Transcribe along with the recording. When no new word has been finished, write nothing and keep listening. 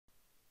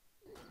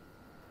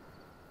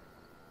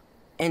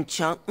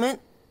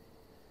Enchantment?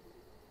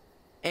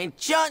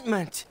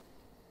 Enchantment!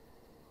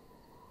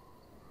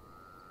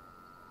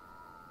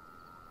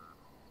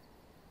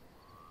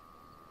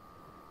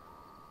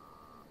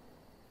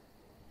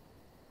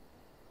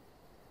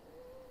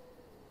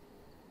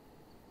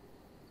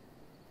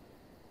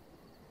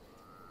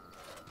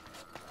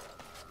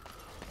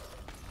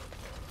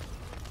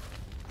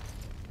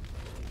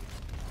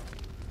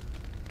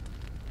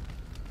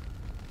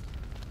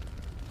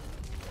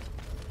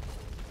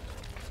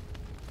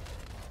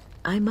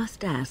 I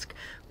must ask,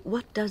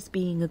 what does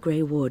being a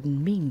Grey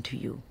Warden mean to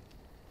you?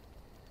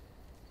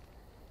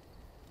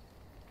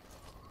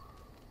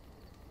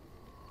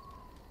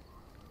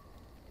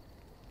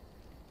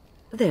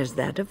 There's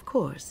that, of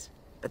course.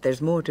 But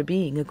there's more to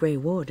being a Grey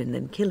Warden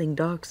than killing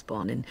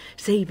Darkspawn and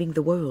saving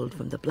the world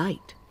from the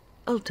Blight.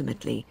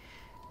 Ultimately,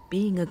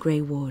 being a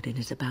Grey Warden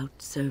is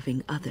about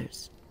serving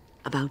others,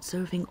 about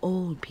serving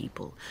all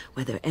people,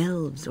 whether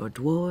elves or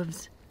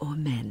dwarves or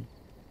men.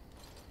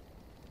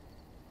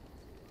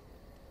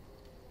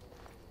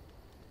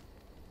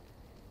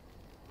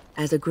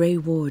 As a Grey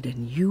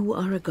Warden, you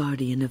are a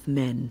guardian of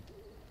men,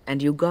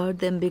 and you guard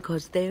them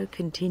because their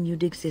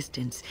continued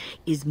existence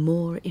is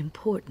more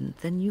important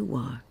than you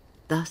are.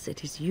 Thus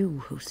it is you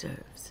who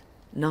serves,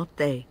 not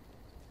they.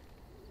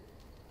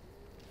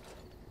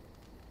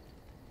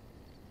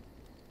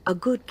 A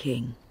good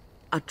king,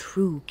 a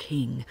true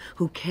king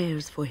who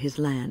cares for his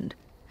land,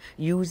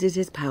 uses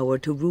his power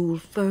to rule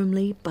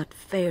firmly but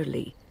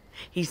fairly.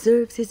 He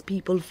serves his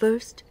people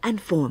first and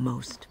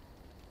foremost.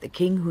 The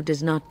king who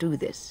does not do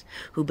this,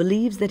 who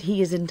believes that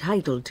he is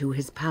entitled to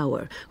his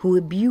power, who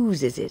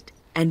abuses it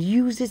and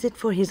uses it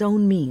for his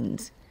own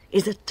means,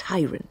 is a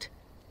tyrant.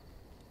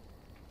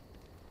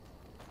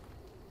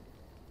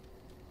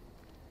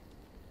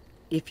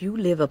 If you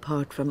live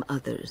apart from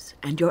others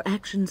and your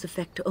actions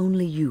affect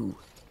only you,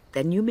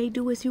 then you may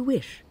do as you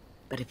wish.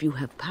 But if you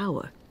have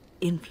power,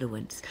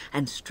 influence,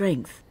 and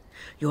strength,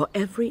 your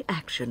every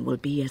action will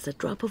be as a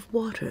drop of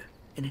water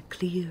in a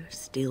clear,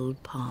 still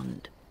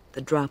pond. The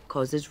drop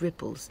causes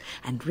ripples,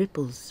 and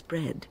ripples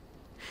spread.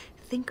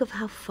 Think of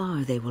how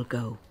far they will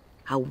go,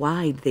 how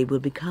wide they will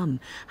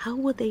become, how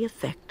will they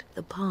affect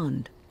the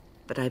pond.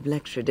 But I've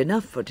lectured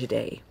enough for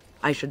today.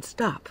 I should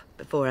stop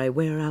before I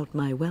wear out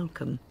my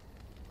welcome.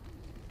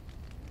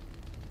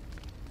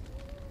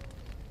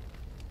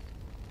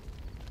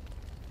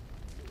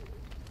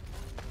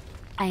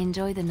 I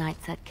enjoy the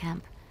nights at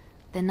camp.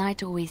 The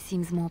night always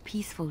seems more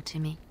peaceful to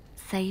me,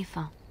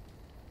 safer.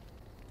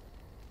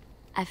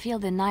 I feel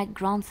the night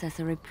grants us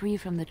a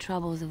reprieve from the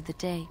troubles of the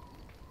day.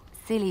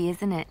 Silly,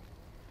 isn't it?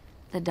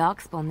 The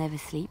Darkspawn never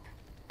sleep,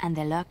 and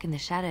they lurk in the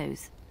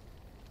shadows.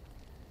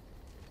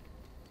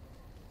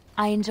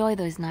 I enjoy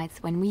those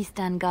nights when we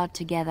stand guard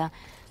together,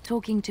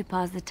 talking to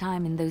pass the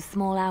time in those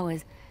small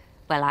hours.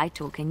 Well, I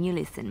talk and you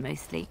listen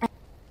mostly.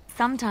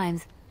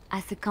 Sometimes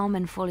I succumb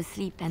and fall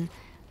asleep and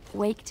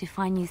wake to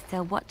find you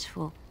still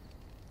watchful,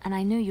 and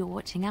I know you're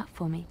watching out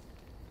for me.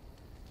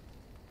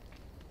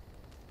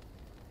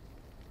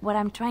 What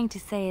I'm trying to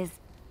say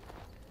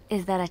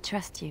is that I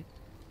trust you.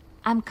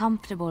 I'm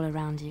comfortable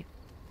around you.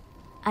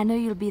 I know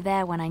you'll be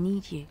there when I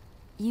need you.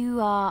 You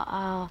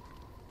are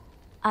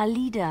our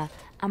leader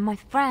and my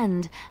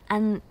friend,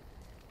 and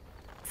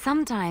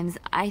sometimes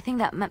I think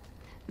that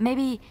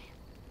maybe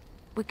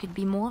we could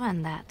be more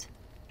than that.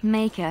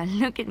 Maker,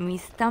 look at me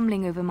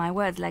stumbling over my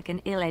words like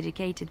an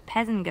ill-educated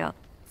peasant girl.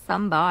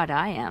 Some bard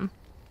I am.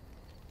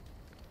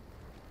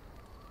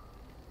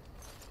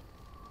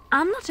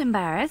 I'm not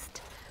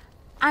embarrassed.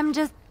 I'm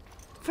just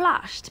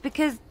flushed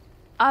because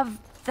of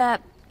the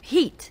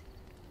heat.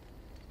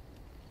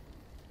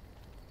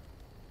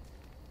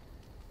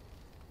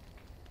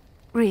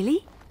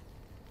 Really?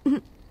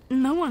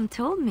 No one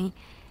told me.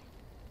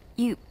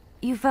 You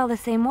felt the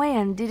same way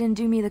and didn't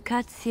do me the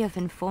courtesy of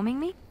informing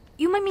me?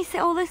 You made me say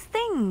all those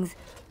things.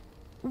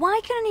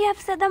 Why couldn't you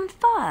have said them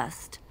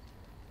first?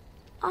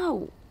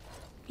 Oh,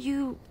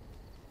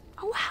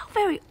 Oh, how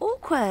very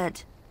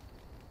awkward.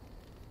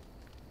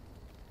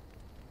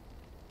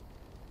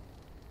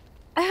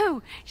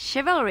 Oh,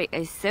 chivalry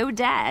is so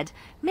dead,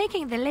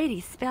 making the lady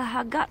spill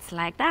her guts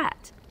like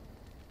that.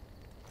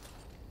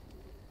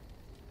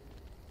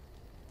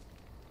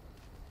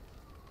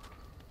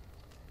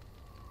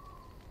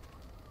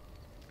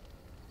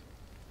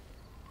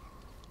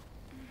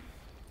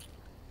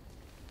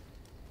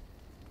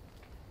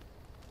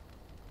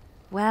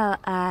 Well,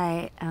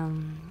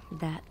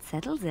 that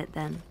settles it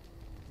then.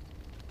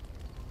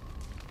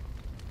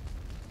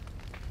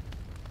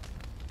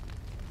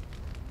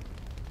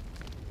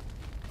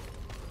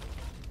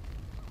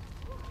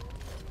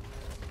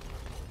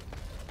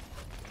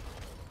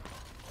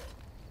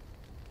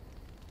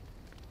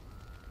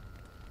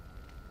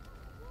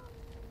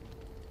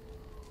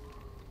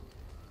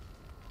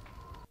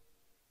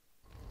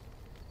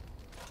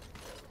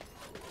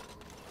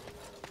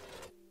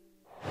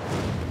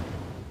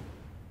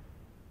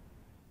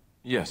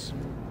 Yes.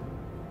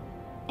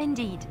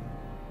 Indeed.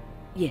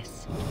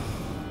 Yes.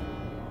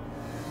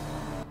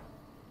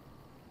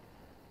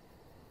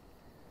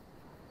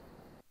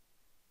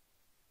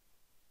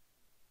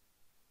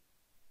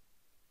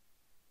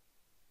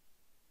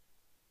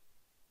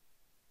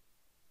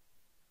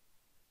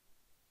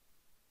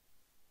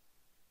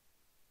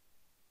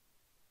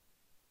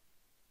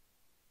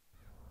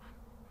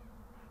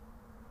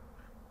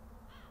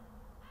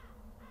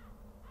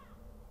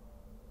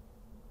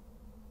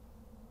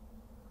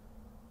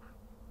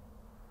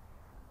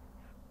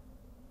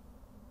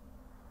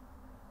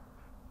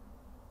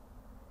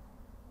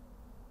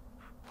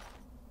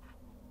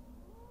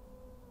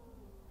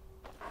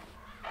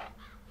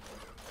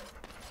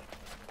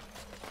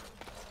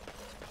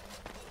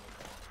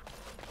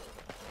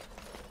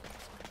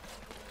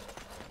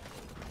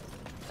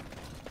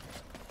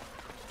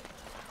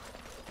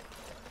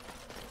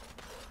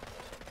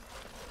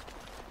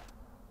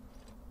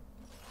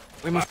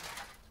 We must...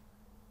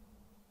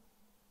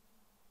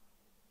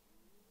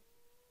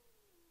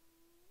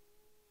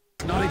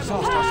 not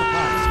exhaust our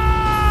supplies.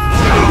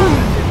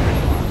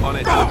 On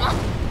it.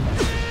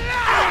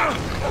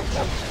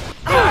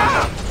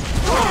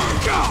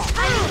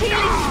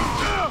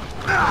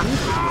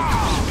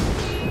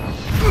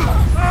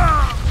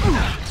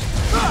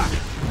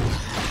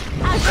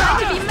 I'm trying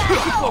to be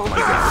merciful.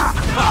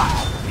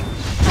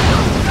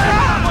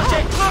 Watch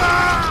it!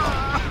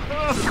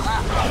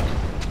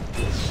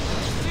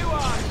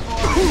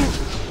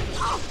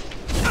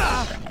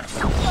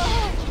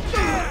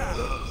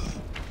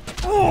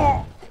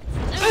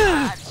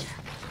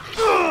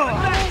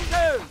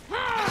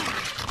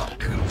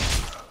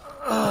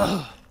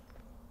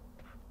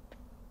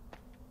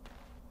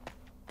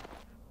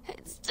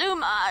 It's too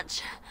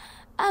much.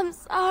 I'm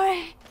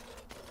sorry.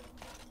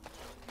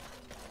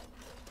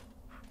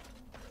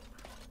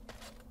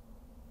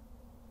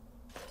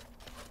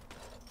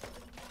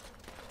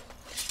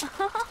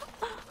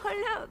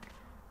 Oh, look.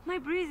 My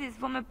bruises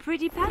form a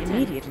pretty pattern.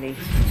 Immediately.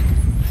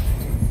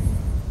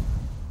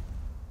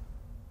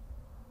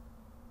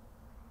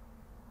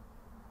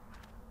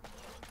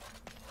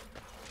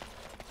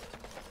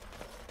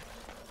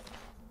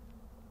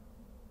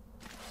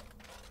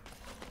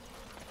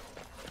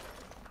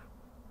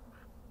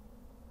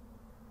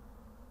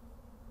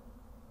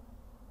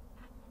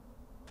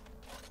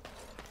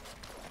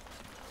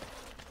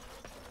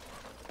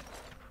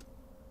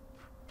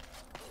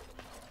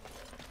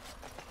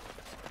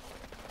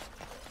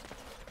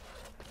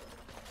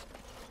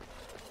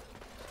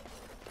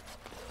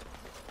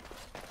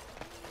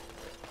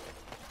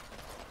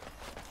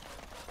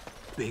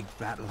 Big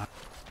battle.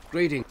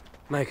 Greeting.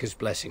 Maker's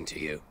blessing to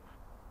you.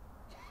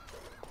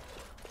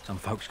 Some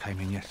folks came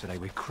in yesterday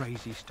with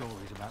crazy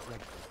stories about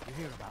Redcliffe. You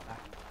hear about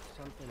that?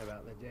 Something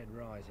about the dead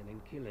rising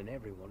and killing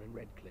everyone in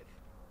Redcliffe.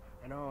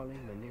 And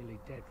Arling are nearly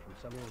dead from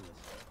some illness.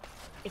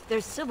 If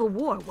there's civil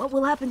war, what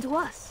will happen to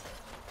us?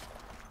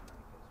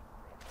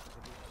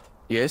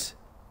 Yes?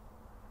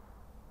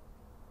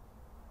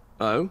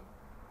 Oh?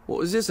 What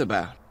was this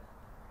about?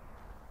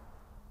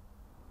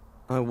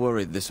 I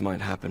worried this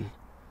might happen.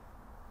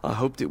 I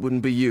hoped it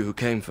wouldn't be you who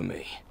came for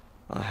me.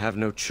 I have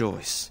no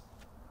choice.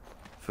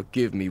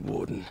 Forgive me,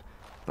 Warden,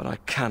 but I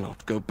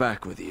cannot go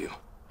back with you.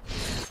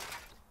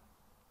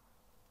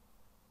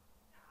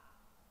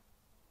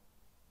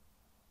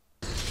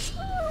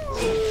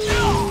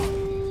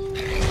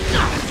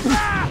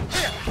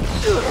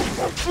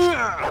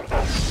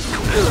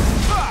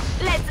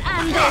 Let's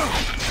end this!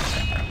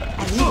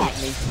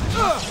 Immediately.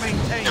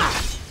 Maintain.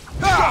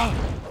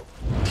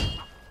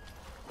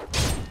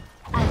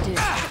 I'll do it.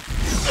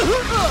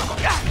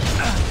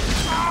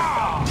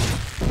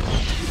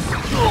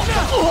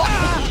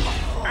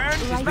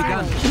 It's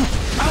begun.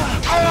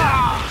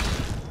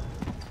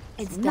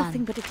 It's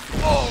Nothing done. but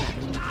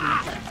excitement.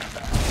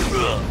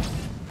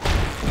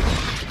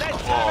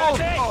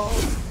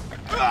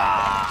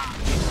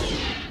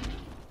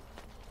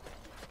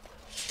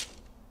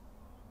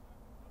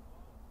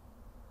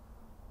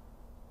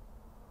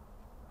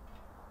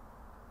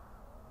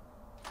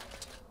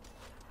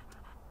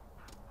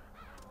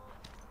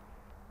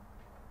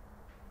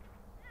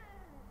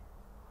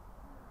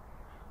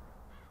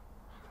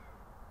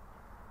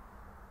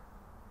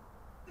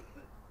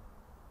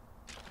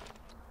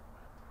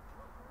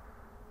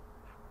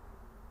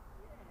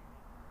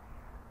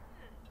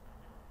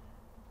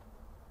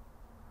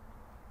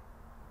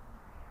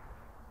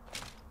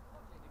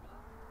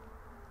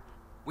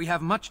 We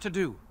have much to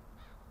do.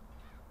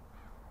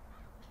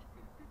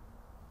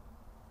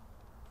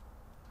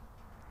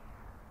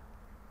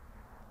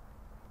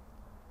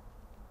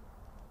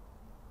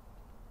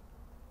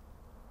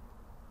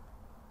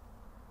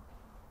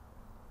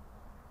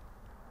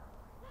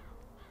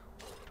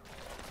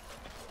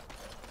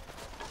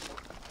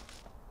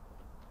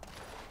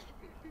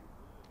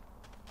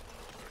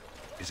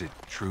 Is it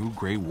true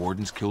Grey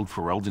Warden's killed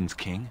Ferelden's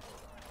king?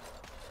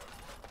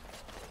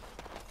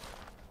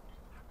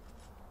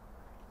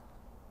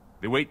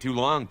 They wait too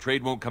long,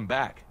 trade won't come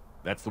back.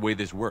 That's the way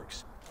this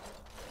works.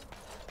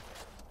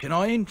 Can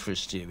I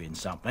interest you in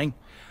something?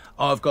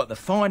 I've got the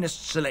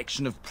finest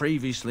selection of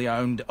previously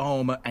owned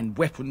armour and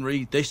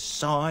weaponry this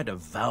side of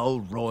Val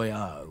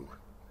Royeaux.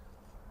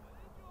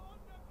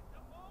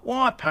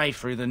 Why pay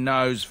through the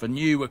nose for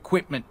new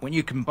equipment when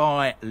you can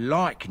buy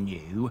like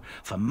new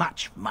for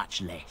much,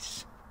 much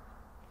less?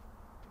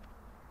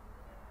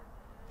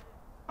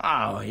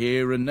 Oh,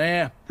 here and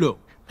there. Look,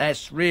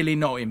 that's really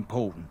not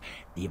important.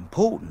 The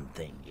important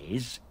thing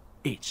is,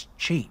 it's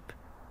cheap.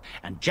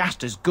 And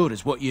just as good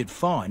as what you'd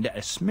find at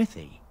a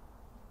smithy.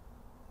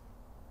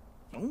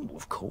 Oh,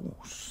 of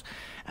course.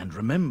 And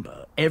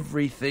remember,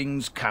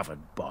 everything's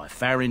covered by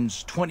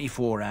Farron's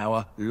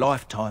 24-hour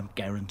lifetime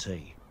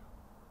guarantee.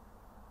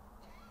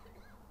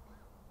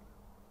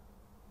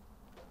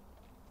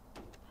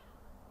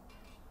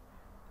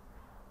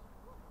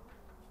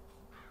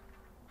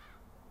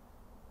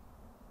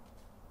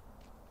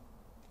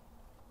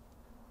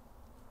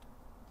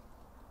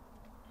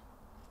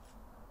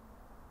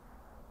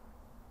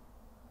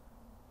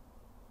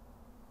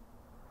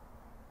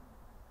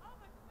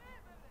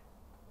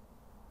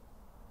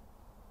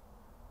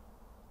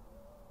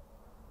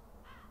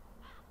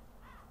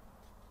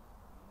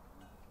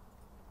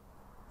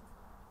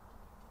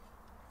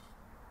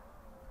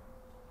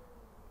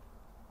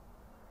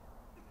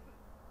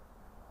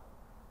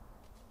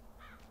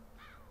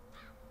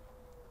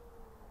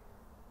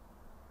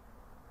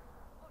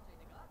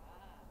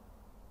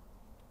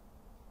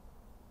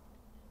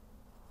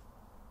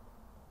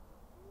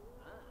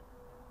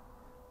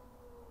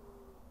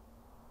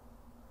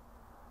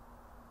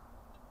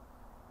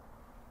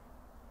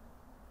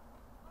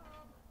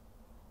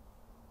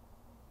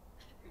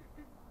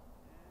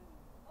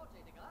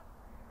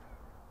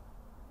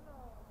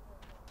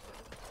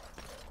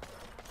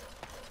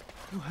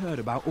 You heard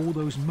about all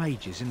those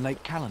mages in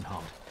Lake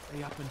Callanhard?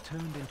 They up and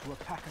turned into a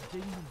pack of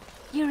demons.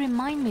 You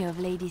remind me of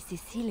Lady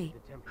Cecily.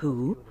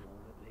 Who?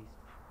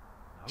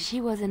 She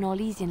was an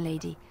Orlesian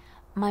lady.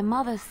 My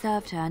mother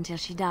served her until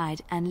she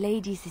died, and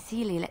Lady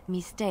Cecily let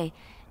me stay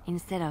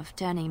instead of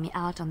turning me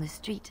out on the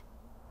street.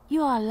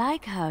 You are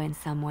like her in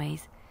some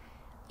ways.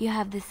 You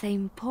have the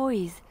same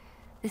poise,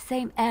 the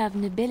same air of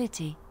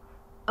nobility.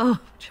 Oh,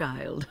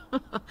 child,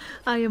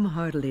 I am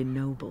hardly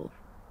noble.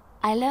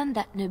 I learned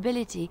that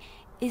nobility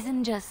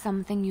isn't just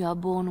something you are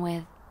born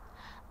with.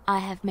 I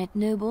have met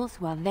nobles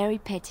who are very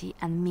petty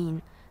and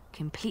mean,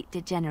 complete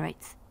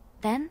degenerates.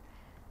 Then,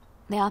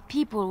 there are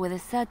people with a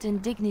certain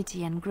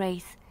dignity and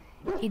grace.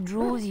 It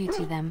draws you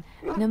to them,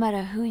 no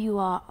matter who you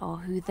are or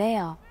who they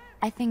are.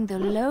 I think the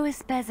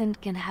lowest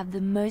peasant can have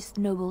the most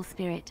noble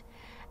spirit,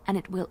 and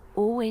it will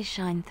always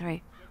shine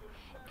through.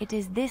 It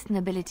is this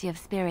nobility of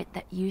spirit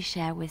that you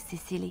share with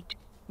Cecily.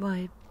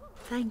 Why,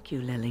 thank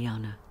you,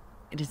 Leliana.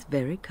 It is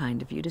very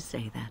kind of you to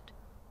say that.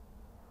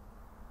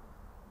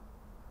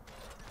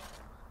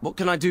 What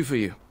can I do for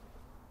you?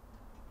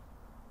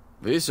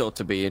 This ought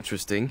to be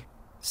interesting.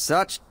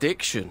 Such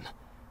diction.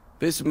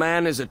 This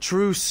man is a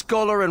true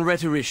scholar and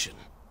rhetorician.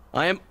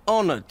 I am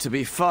honored to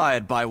be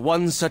fired by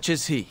one such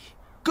as he.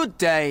 Good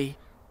day.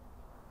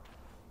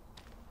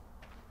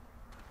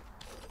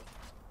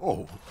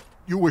 Oh,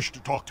 you wish to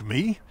talk to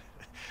me?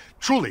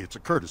 Truly, it's a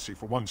courtesy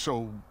for one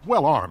so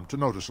well-armed to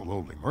notice a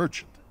lowly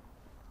merchant.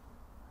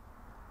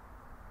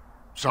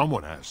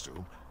 Someone has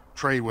to.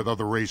 Trade with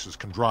other races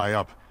can dry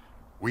up.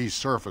 We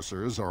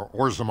surfacers are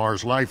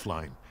Orzammar's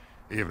lifeline.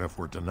 Even if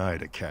we're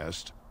denied a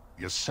caste,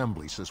 the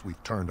Assembly says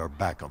we've turned our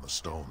back on the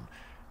stone,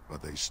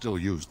 but they still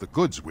use the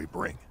goods we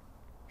bring.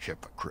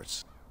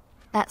 Hypocrites.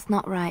 That's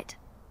not right.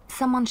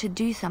 Someone should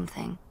do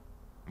something.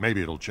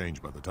 Maybe it'll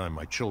change by the time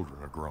my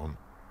children are grown.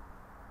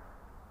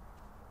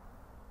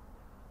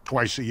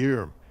 Twice a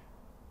year,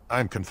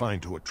 I'm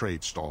confined to a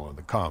trade stall in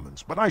the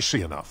Commons, but I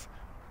see enough.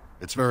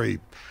 It's very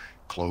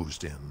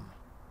closed in.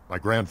 My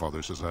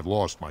grandfather says I've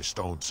lost my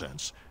stone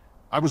sense.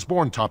 I was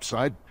born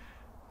topside.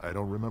 I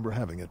don't remember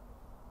having it.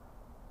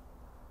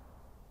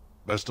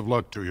 Best of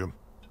luck to you.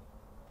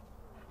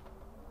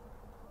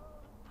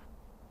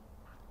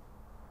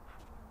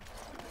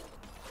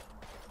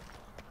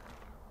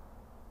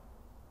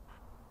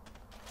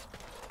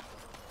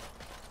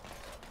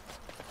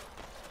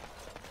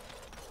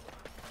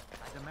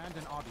 I demand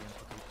an audience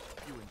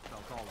with you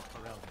insult all of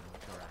Ferelden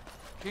with your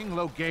act. King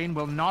Loghain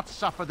will not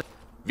suffer the...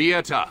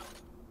 Vieta!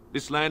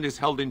 This land is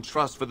held in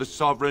trust for the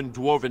sovereign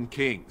dwarven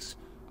kings.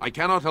 I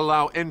cannot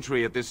allow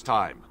entry at this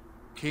time.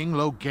 King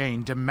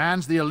Loghain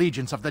demands the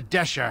allegiance of the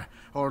Desher,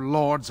 or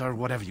lords, or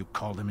whatever you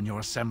call them in your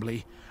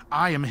assembly.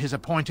 I am his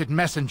appointed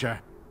messenger.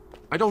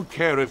 I don't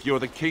care if you're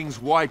the king's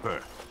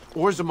wiper.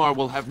 Orzammar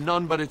will have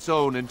none but its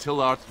own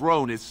until our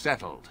throne is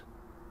settled.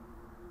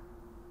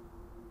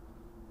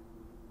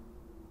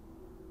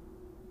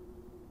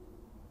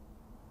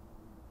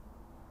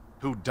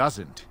 Who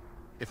doesn't?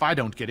 If I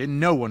don't get in,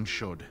 no one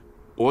should.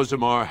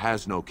 Orzammar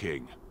has no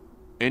king.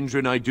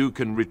 Endrin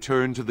Idukan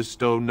returned to the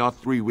stone not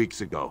 3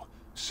 weeks ago,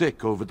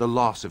 sick over the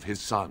loss of his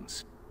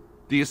sons.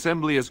 The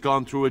Assembly has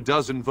gone through a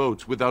dozen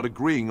votes without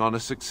agreeing on a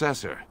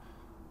successor.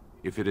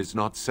 If it is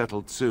not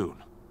settled soon,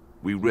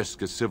 we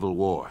risk a civil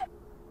war.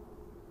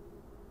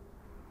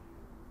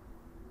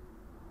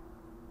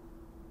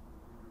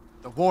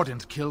 The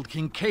Wardens killed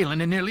King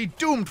Cailan and nearly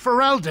doomed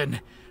Ferelden.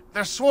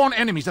 They're sworn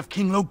enemies of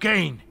King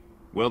Loghain.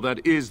 Well,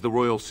 that is the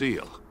royal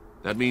seal.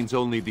 That means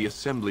only the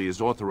Assembly is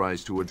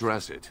authorized to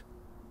address it.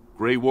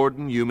 Grey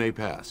Warden, you may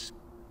pass.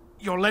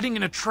 You're letting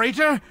in a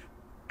traitor?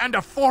 And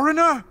a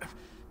foreigner?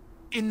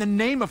 In the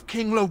name of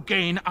King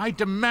Loghain, I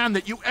demand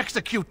that you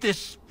execute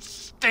this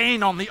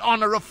stain on the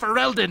honor of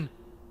Ferelden.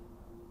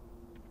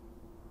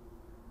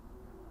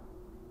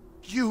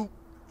 You'll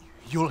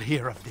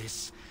hear of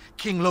this.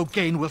 King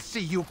Loghain will see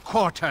you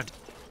quartered.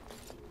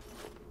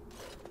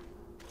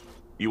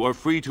 You are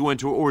free to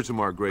enter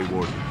Orzammar, Grey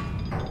Warden.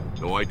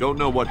 Though I don't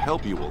know what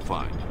help you will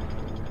find.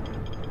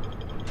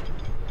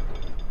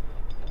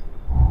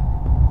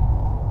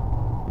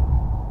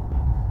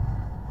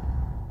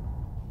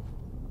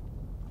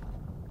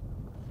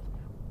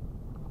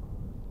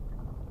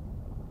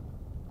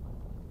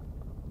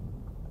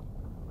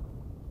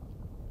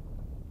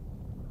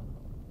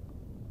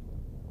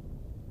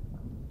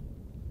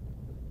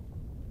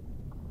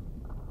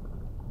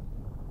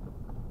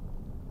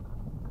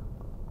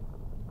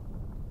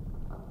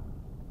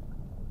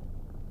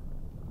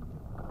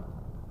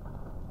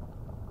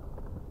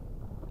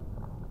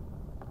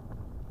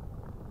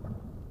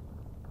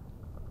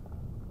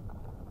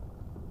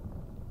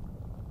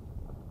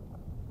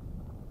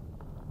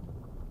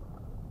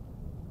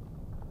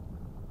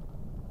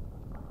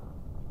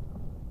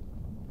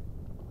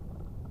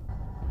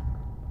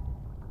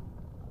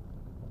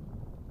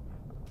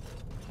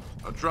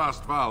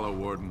 Atrost Vala,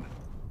 Warden.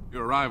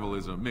 Your arrival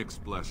is a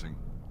mixed blessing.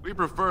 We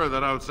prefer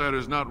that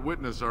outsiders not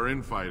witness our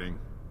infighting,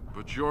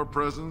 but your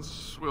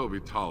presence will be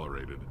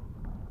tolerated.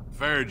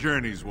 Fair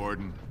journeys,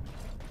 Warden.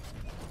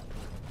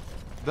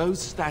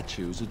 Those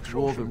statues are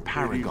dwarven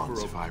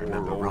paragons, if I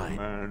remember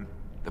right.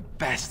 The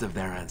best of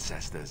their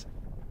ancestors.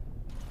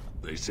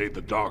 They say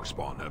the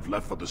Darkspawn have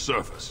left for the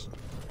surface.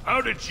 How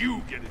did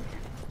you get in here?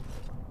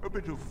 A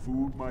bit of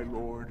food, my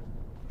lord.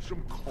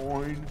 Some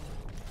coin.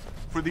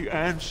 For the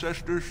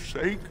ancestors'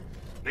 sake.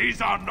 These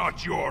are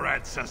not your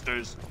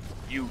ancestors.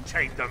 You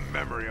taint the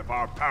memory of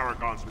our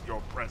paragons with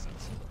your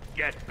presence.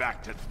 Get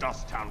back to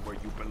Dusttown where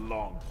you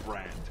belong,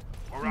 Brand.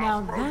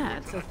 Now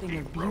that's a thing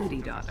of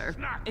beauty, daughter.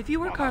 If you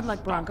work hard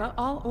like Branka,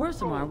 all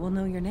Orzammar will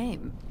know your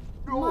name.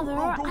 Mother,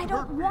 I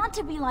don't want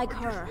to be like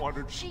her.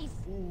 She...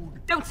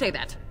 Don't say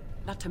that.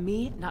 Not to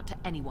me, not to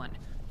anyone.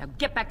 Now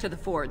get back to the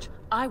forge.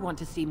 I want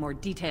to see more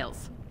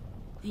details.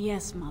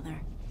 Yes,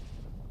 Mother.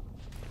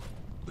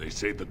 They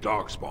say the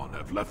Darkspawn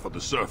have left for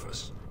the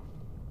surface.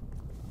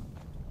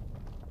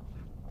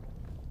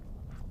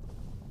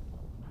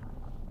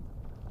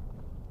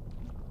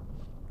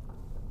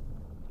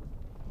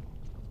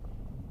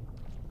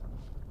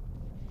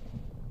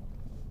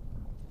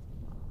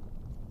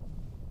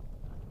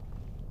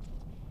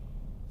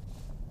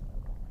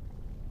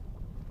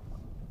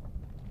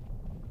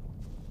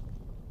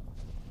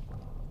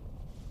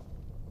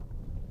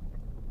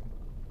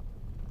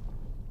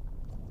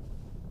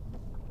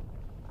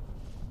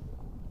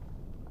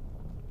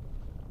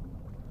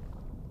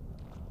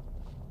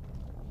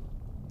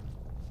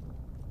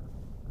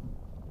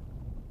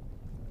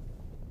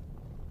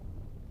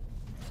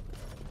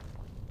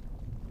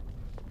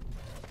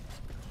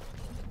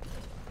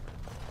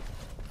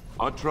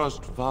 I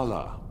trust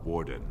Vala,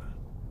 Warden.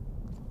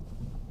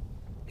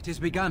 It has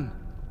begun.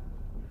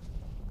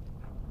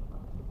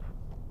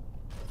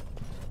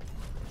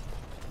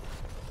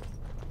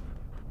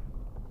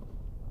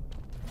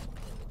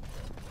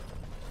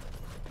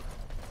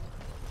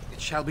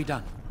 It shall be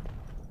done.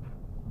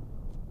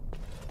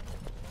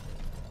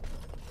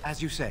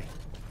 As you say.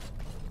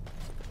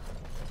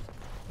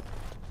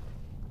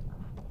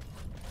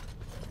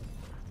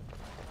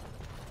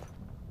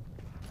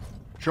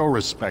 Show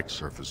respect,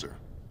 Surfacer.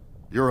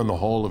 You're in the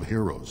Hall of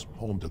Heroes,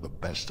 home to the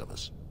best of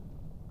us.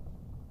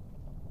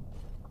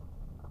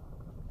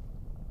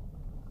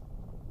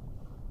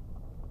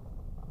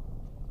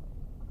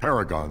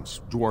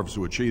 Paragons, dwarves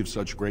who achieve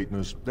such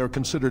greatness, they're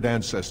considered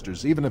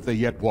ancestors even if they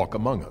yet walk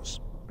among us.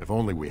 If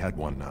only we had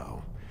one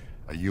now.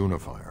 A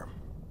unifier.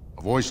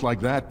 A voice like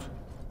that,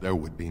 there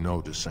would be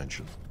no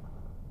dissension.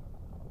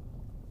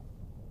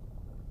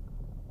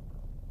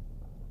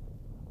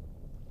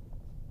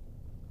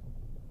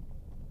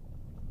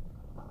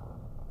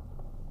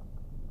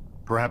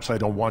 Perhaps I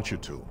don't want you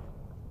to.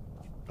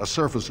 A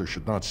surfacer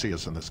should not see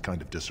us in this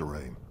kind of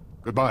disarray.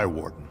 Goodbye,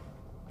 Warden.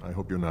 I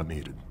hope you're not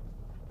needed.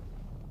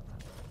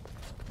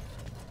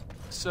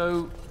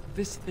 So,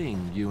 this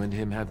thing you and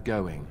him have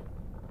going,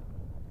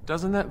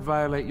 doesn't that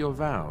violate your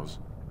vows?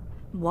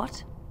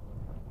 What?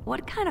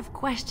 What kind of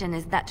question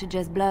is that to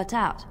just blurt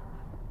out?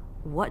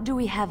 What do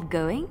we have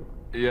going?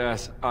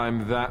 Yes,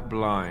 I'm that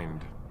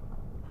blind.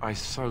 I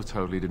so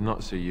totally did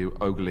not see you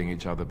ogling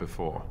each other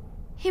before.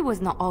 He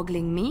was not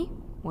ogling me,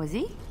 was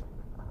he?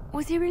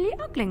 Was he really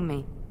ogling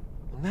me?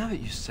 Now that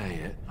you say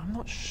it, I'm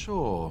not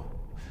sure.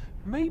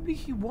 Maybe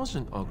he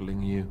wasn't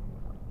ogling you.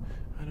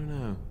 I don't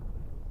know.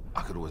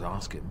 I could always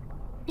ask him.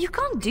 You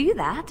can't do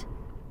that.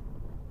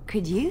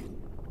 Could you?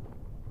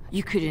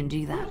 You couldn't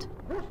do that.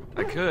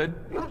 I could,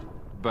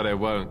 but I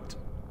won't.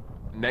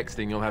 Next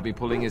thing you'll have me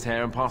pulling his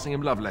hair and passing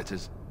him love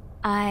letters.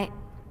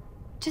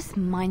 Just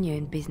mind your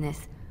own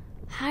business.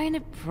 How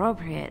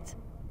inappropriate.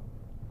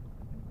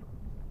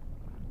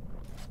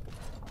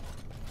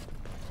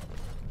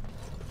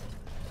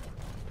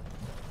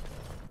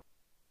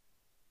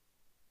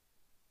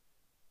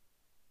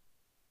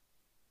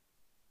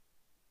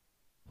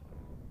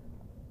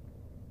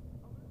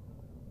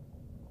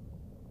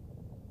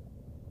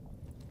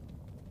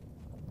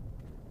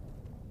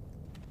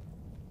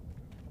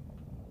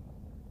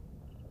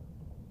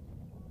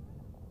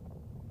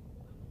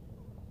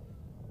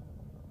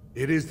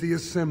 It is the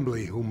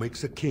Assembly who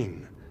makes a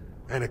king,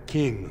 and a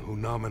king who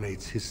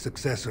nominates his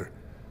successor.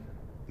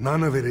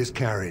 None of it is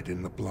carried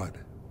in the blood.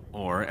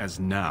 Or, as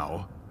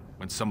now,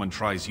 when someone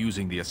tries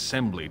using the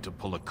Assembly to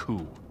pull a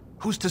coup.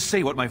 Who's to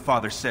say what my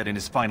father said in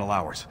his final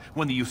hours,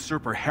 when the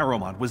usurper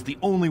Harrowmont was the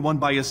only one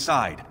by his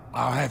side?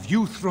 I'll have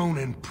you thrown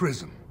in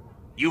prison.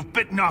 You've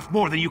bitten off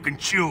more than you can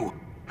chew!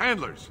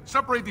 Handlers,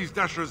 separate these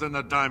dashers in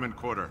the Diamond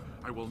Quarter.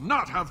 I will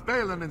not have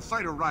Balin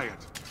incite a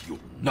riot. You'll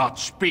not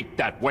speak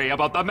that way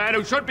about the man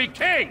who should be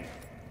king!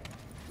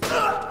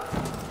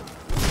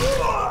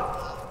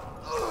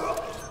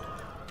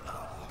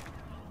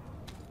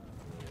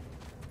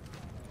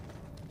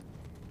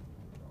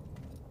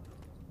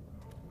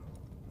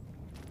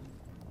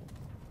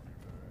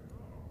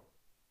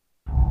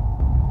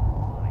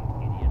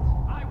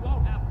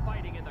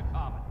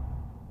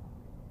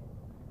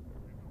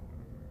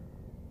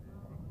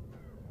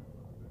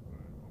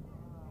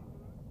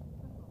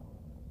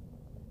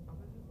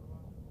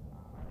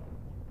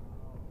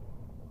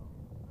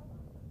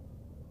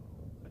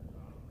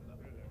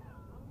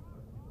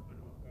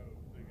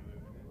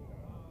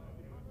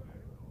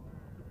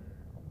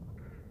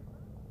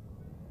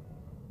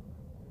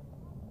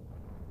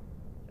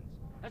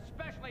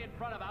 especially in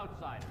front of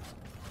outsiders.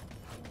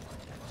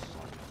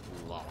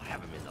 I'll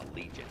have him in the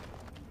Legion.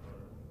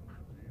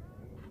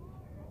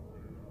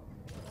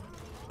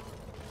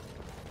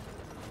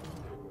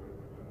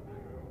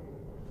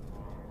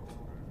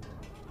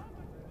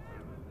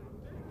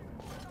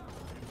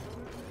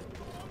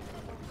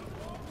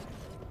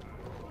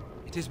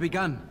 It has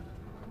begun.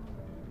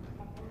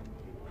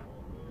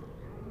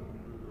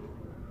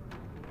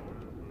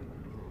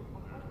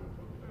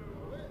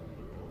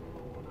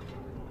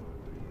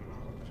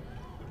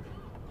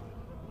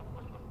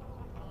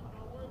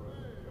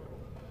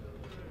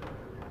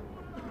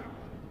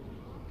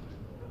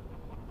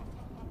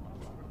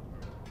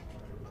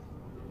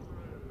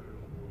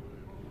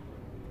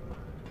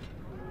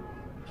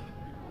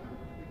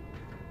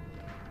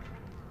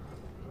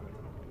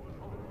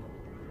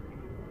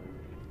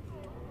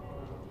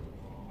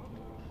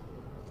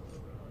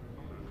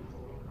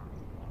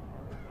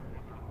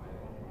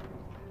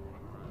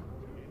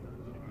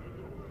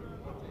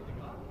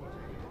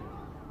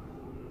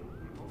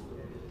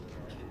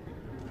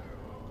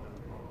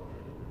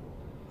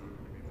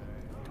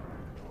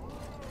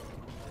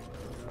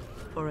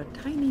 For a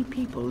tiny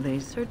people, they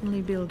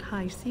certainly build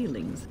high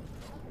ceilings.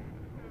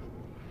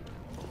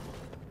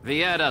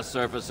 Vieta,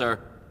 Surfacer.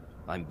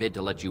 I'm bid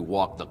to let you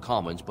walk the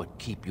commons, but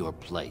keep your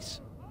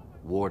place.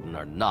 Warden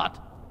or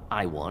not,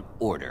 I want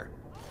order.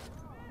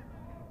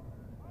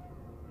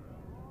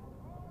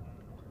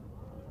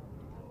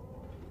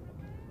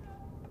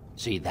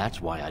 See,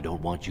 that's why I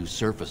don't want you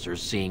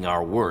surfacers seeing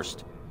our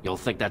worst. You'll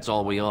think that's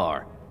all we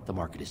are. The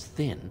market is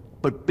thin,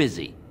 but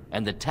busy,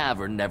 and the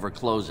tavern never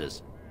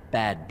closes.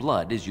 Bad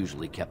blood is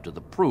usually kept to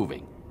the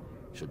proving.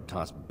 Should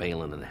toss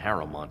Balin and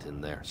Harrowmont in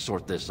there,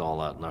 sort this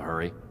all out in a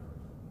hurry.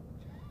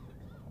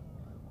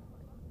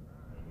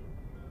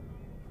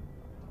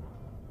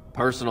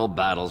 Personal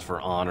battles for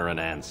honor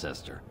and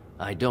ancestor.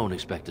 I don't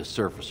expect a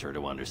surfacer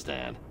to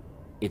understand.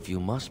 If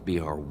you must be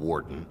our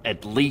warden,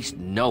 at least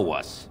know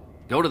us.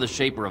 Go to the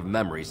Shaper of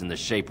Memories in the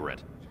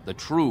Shaperate, the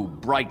true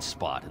bright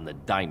spot in the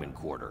Diamond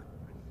Quarter.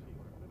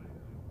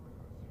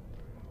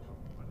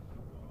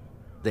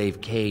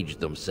 They've caged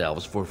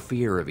themselves for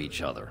fear of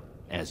each other.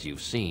 As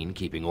you've seen,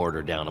 keeping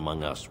order down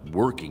among us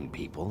working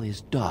people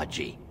is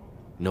dodgy.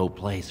 No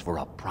place for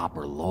a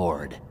proper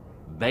lord.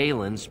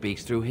 Balin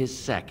speaks through his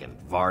second,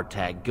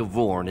 Vartag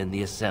Gavorn, in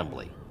the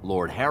Assembly.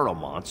 Lord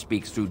Harrowmont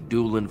speaks through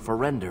Dulin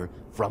Ferender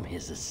from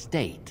his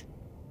estate.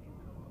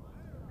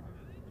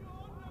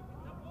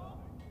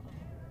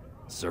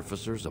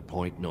 Surfacers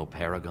appoint no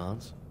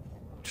paragons?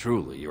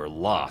 Truly, you're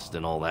lost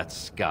in all that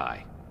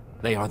sky.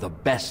 They are the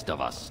best of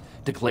us,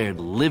 declared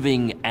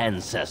living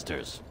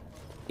ancestors.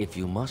 If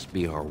you must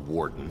be our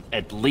warden,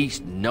 at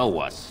least know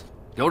us.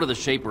 Go to the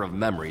Shaper of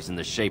Memories in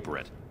the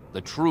Shaperate,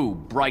 the true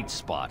bright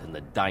spot in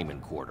the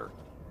Diamond Quarter.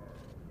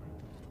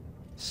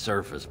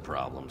 Surface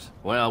problems.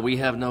 Well, we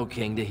have no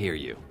king to hear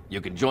you.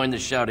 You can join the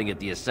shouting at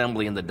the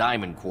Assembly in the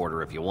Diamond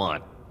Quarter if you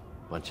want.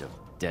 Bunch of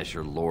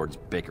Desher lords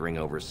bickering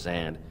over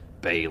sand.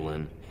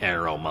 Balin,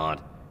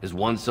 Harrowmont. Is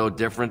one so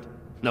different?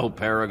 No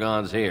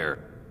paragons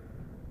here.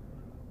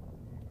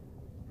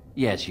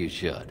 Yes, you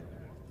should.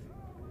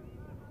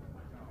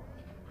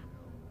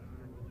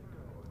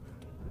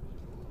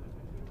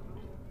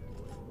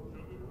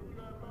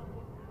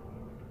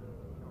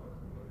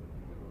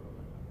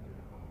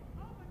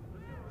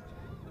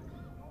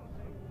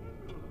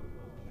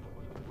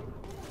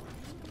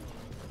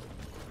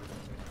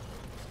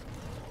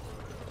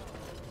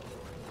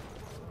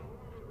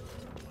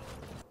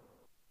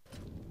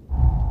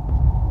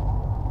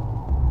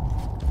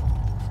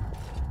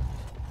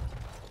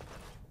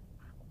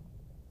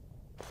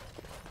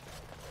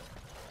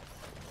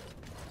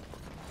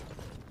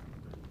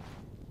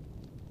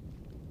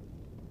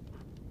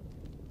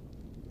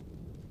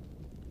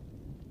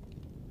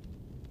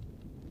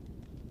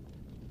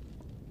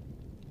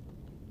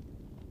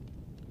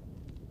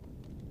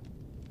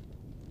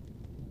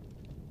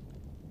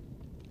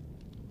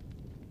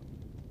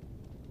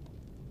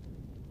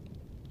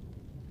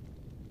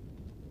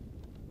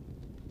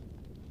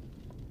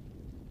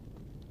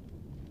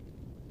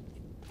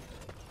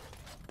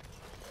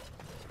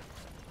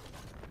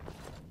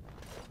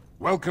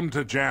 Welcome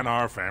to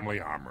Jannar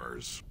Family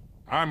Armorers.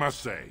 I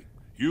must say,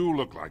 you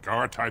look like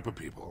our type of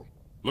people.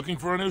 Looking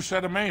for a new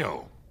set of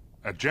mail.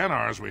 At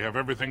Jannar's, we have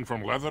everything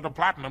from leather to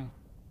platinum.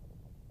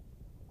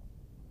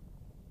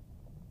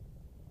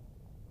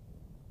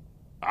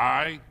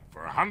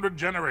 For 100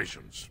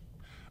 generations.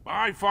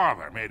 My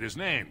father made his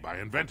name by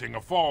inventing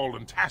a fall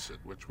and tacet,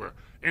 which were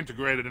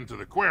integrated into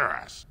the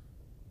cuirass.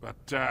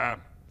 But,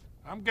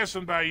 I'm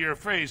guessing by your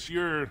face,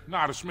 you're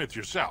not a smith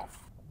yourself.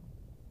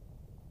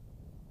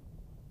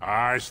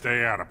 I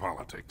stay out of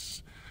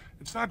politics.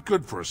 It's not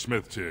good for a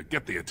smith to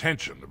get the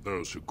attention of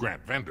those who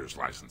grant vendors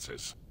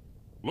licenses.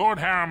 Lord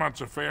Harrowmont's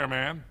a fair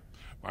man.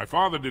 My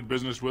father did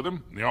business with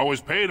him, and he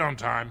always paid on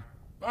time.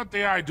 But the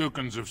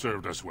Idukans have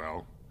served us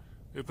well.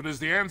 If it is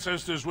the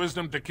ancestors'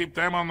 wisdom to keep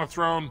them on the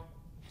throne,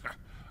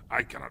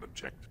 I cannot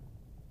object.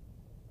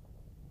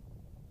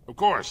 Of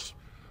course,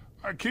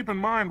 Keep in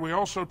mind, we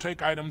also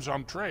take items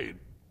on trade.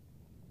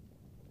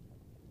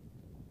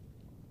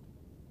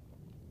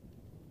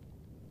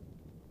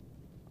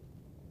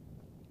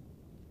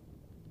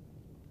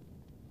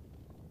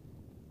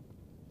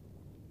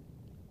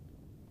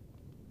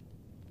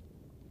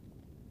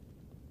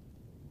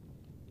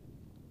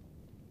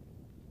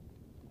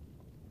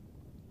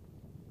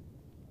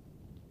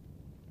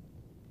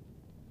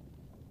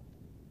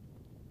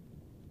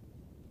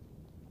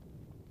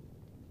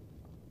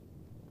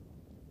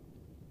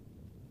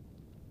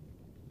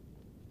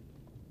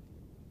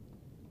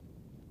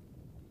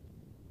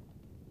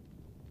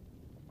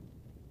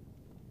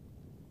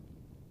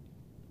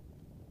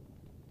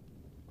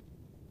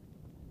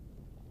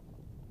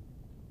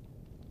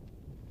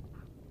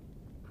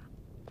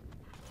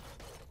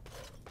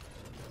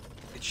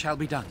 It shall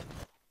be done.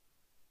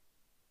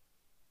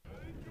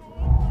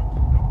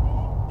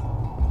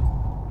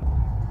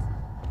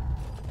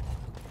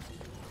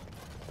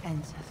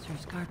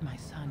 Ancestors, guard my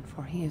son,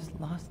 for he is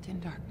lost in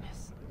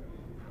darkness.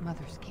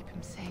 Mothers, keep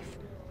him safe,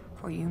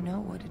 for you know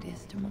what it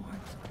is to mourn.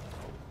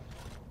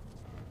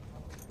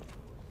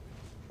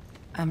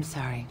 I'm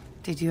sorry.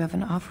 Did you have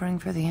an offering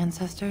for the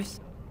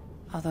ancestors?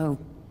 Although,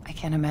 I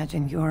can't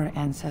imagine your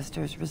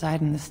ancestors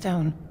reside in the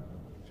stone.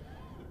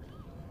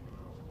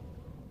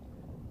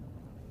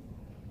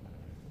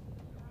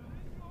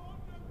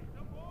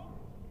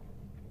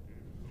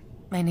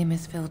 My name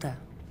is Vilda,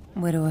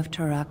 widow of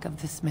Turok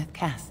of the Smith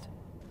caste.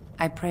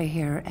 I pray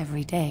here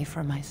every day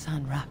for my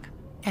son, Rak.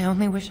 I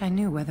only wish I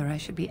knew whether I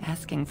should be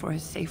asking for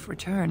his safe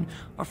return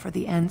or for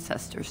the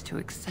ancestors to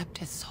accept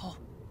his soul.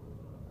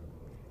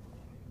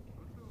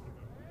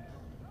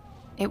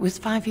 It was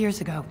 5 years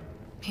ago.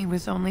 He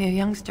was only a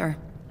youngster.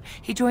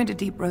 He joined a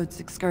Deep Roads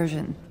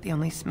excursion, the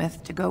only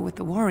smith to go with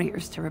the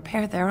warriors to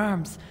repair their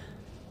arms.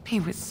 He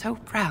was so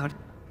proud,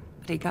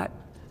 but he got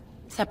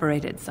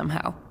separated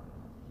somehow.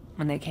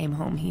 When they came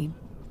home, he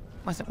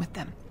wasn't with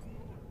them.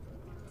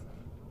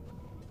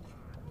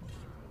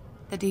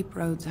 The Deep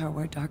Roads are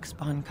where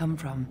Darkspawn come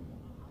from.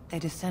 They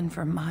descend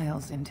for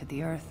miles into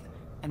the earth,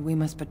 and we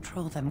must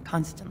patrol them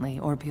constantly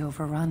or be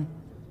overrun.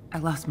 I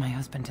lost my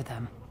husband to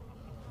them.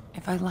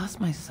 If I lost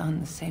my son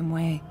the same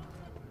way...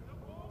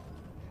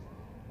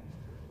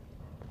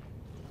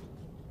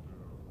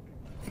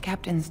 The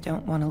captains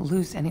don't want to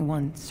lose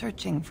anyone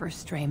searching for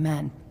stray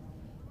men.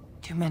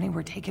 Too many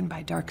were taken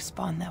by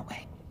Darkspawn that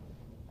way.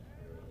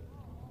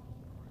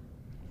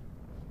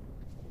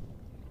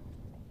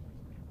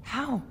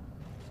 How?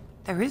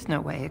 There is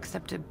no way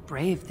except to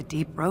brave the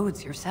Deep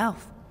Roads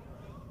yourself.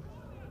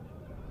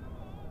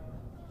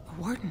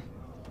 A warden?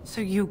 So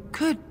you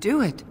could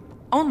do it.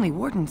 Only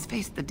wardens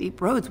face the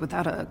Deep Roads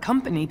without a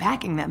company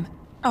backing them.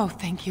 Oh,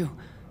 thank you.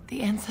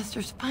 The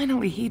ancestors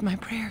finally heed my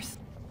prayers.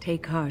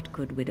 Take heart,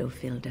 good Widow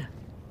Filda.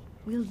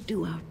 We'll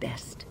do our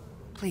best.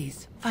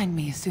 Please, find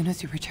me as soon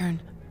as you return.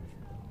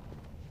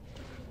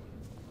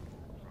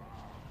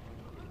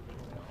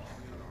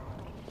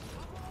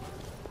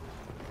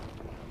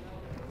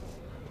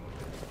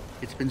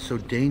 It's been so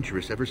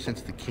dangerous ever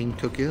since the king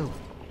took ill.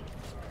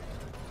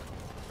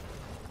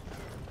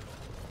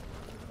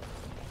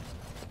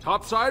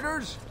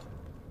 Topsiders?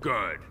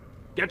 Good.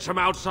 Get some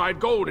outside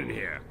gold in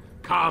here.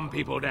 Calm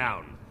people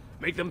down.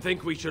 Make them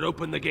think we should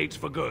open the gates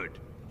for good.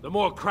 The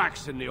more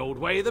cracks in the old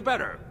way, the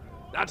better.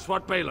 That's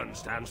what Balin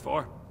stands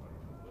for.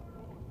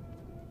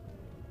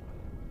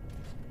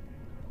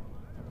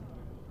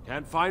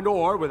 Can't find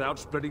ore without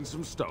splitting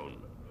some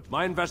stone.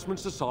 My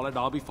investments are solid,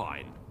 I'll be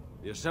fine.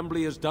 The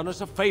Assembly has done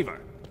us a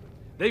favor.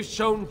 They've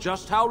shown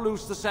just how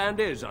loose the sand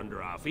is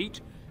under our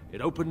feet.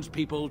 It opens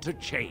people to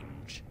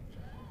change.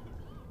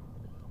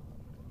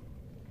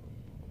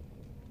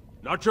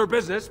 Not your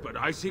business, but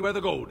I see where the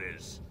gold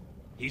is.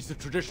 He's the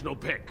traditional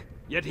pick,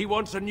 yet he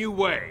wants a new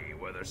way,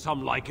 whether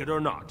some like it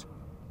or not.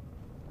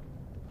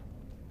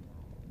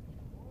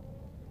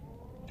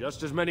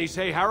 Just as many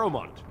say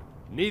Harrowmont.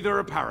 Neither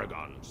are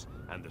paragons,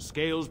 and the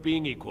scales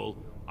being equal,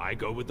 I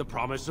go with the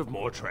promise of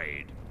more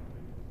trade.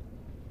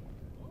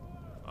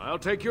 I'll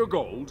take your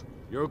gold.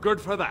 You're good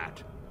for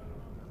that.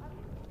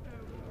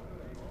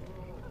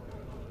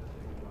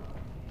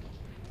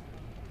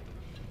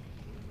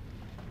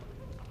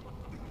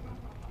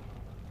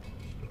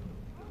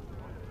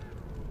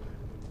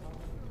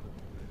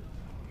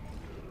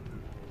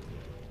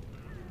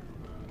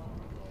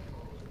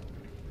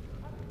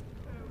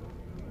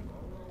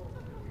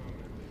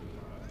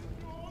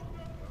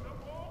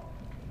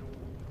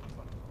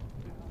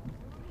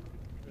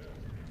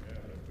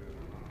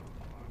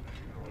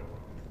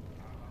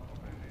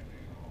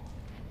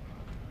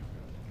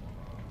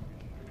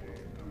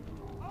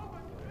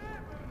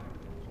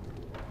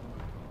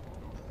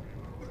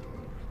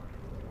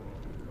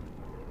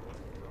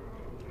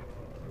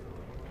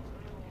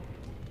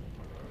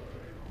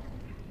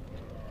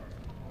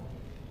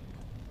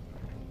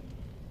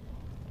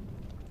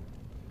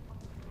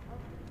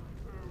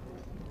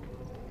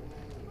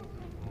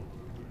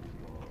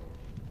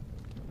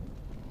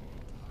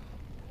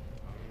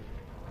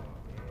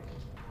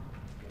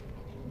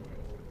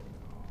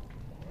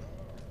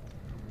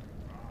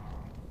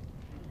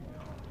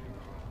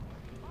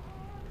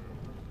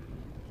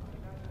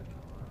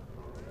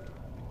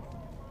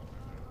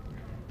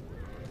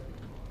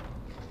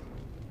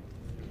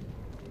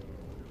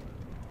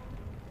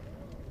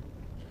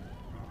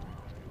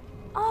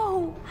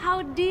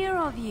 How dear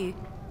of you.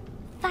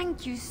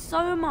 Thank you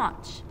so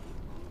much.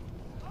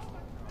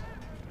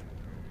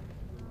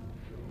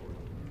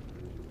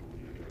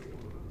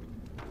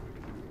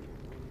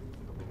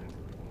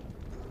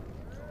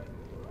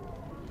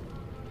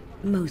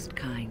 Most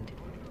kind.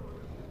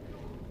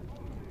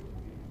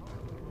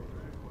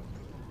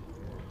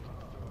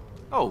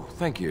 Oh,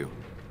 thank you.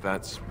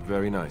 That's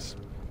very nice.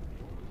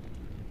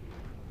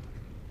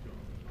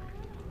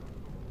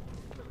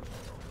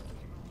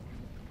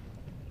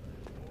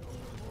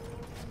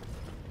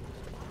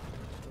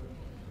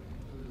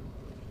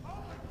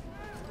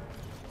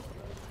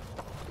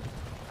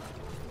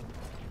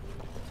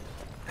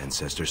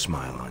 Ancestors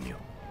smile on you.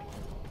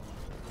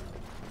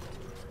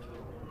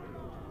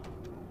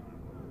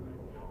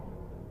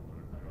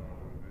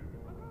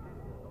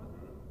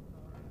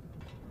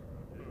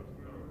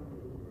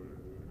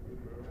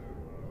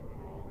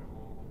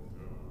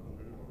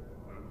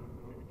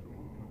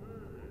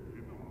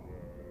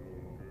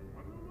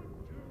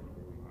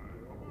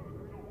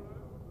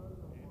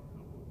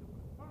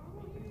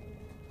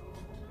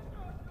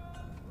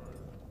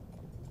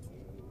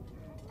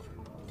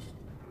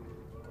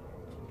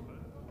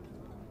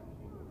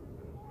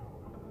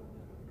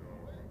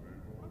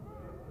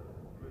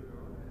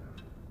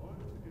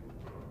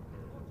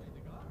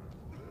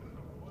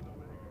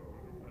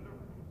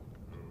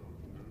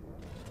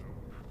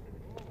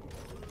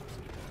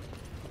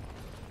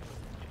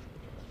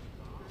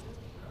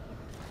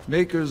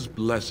 Maker's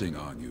blessing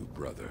on you,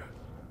 brother.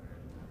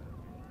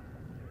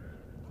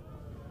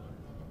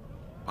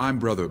 I'm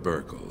Brother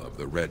Burkle of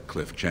the Red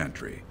Cliff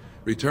Chantry,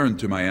 returned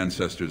to my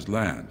ancestors'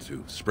 land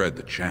to spread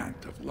the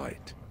chant of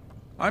light.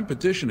 I'm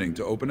petitioning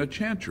to open a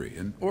chantry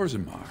in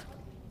Orzammar.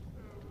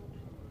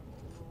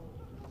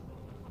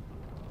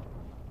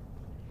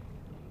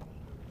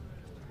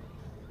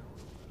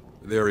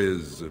 There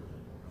is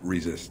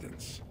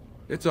resistance.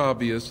 It's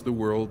obvious the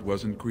world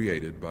wasn't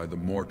created by the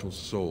mortal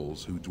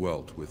souls who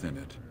dwelt within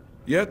it.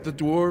 Yet the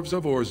dwarves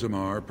of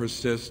Orzammar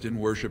persist in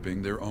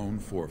worshipping their own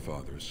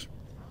forefathers.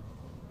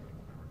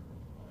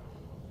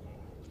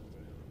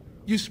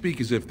 You speak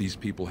as if these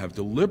people have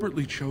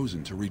deliberately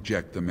chosen to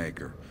reject the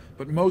Maker,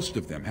 but most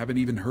of them haven't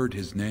even heard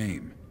his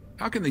name.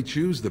 How can they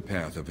choose the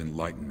path of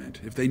enlightenment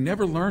if they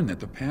never learn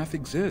that the path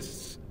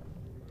exists?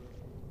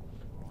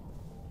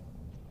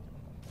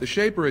 The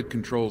Shaper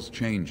controls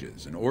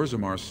changes in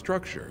Orzammar's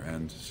structure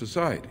and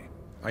society.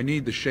 I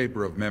need the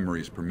Shaper of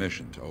Memory's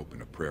permission to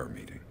open a prayer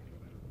meeting.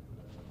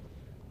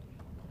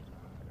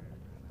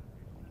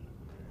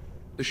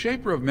 The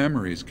Shaper of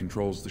Memories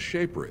controls the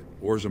Shaperate,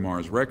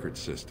 Orzammar's record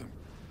system.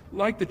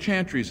 Like the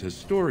Chantry's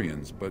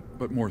historians,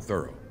 but more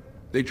thorough.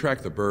 They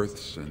track the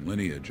births and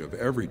lineage of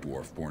every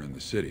dwarf born in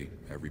the city,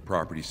 every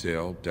property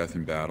sale, death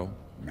in battle,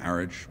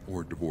 marriage,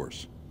 or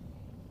divorce.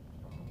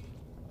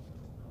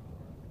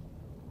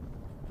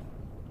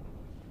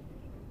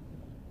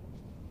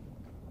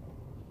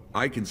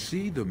 I can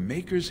see the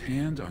Maker's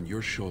hand on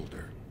your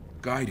shoulder,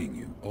 guiding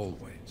you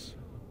always.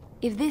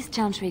 If this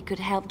chantry could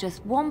help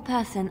just one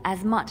person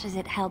as much as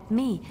it helped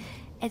me,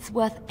 it's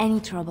worth any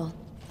trouble.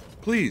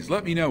 Please,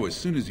 let me know as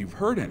soon as you've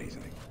heard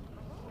anything.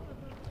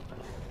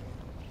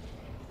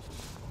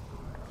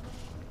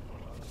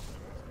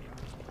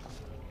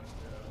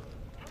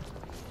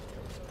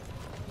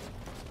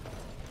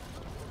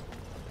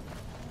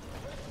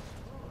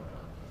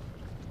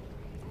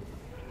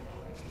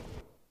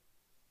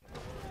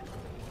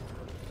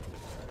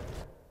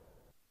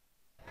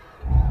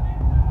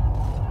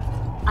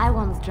 I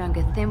once drank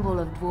a thimble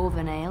of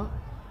dwarven ale,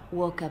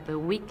 woke up a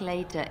week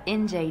later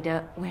in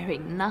Jada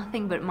wearing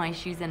nothing but my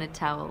shoes and a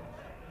towel.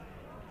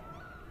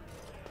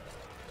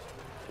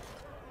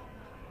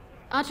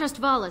 Trust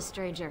Vala,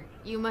 stranger.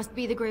 You must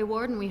be the Grey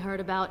Warden we heard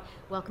about.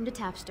 Welcome to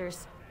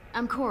Tapsters.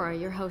 I'm Cora,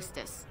 your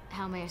hostess.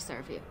 How may I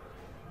serve you?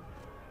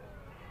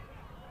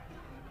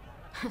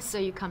 So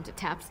you come to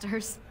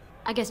Tapsters?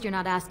 I guess you're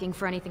not asking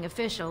for anything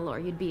official, or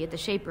you'd be at the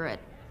Shaperate.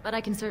 But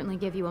I can certainly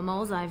give you a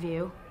mole's eye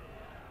view.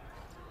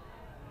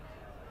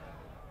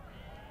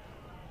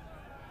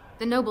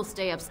 The nobles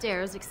stay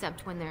upstairs,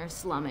 except when they're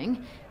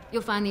slumming.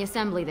 You'll find the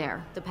assembly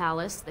there, the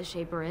palace, the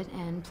Shaperate,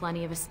 and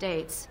plenty of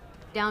estates.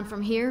 Down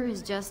from here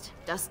is just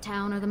Dust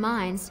Town or the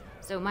mines,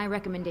 so my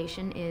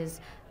recommendation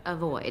is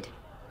avoid.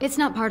 It's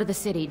not part of the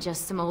city,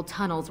 just some old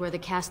tunnels where the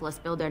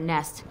castlists build their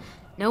nest.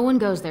 No one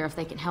goes there if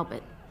they can help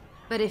it.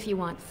 But if you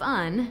want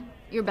fun,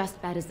 your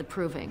best bet is the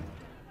Proving.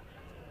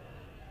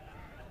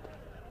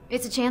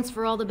 It's a chance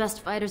for all the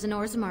best fighters in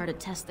Orzammar to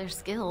test their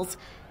skills.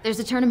 There's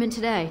a tournament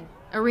today.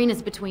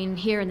 Arenas between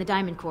here and the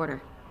Diamond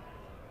Quarter.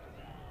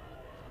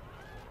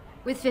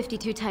 With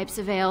 52 types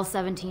of ale,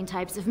 17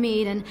 types of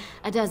mead, and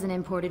a dozen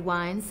imported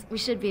wines, we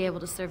should be able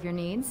to serve your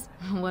needs.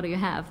 What do you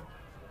have?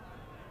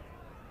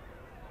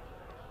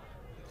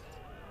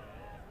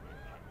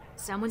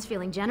 Someone's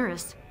feeling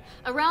generous.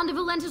 A round of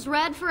Valentis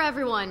Red for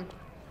everyone.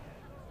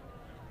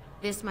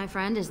 This, my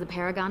friend, is the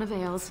Paragon of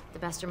Ales. The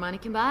best your money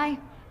can buy.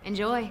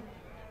 Enjoy.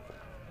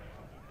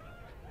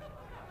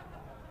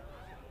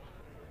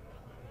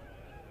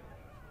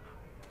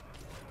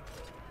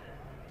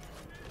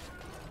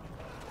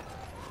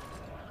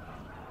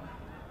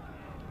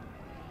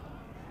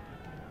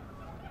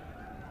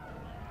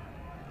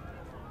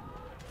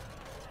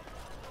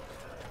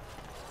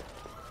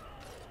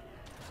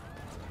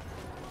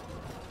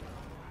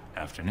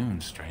 Afternoon,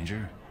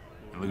 stranger.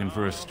 You looking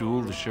for a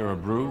stool to share a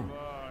brew?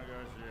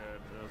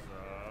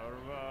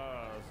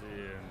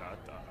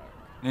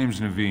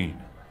 Name's Naveen.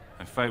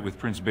 I fight with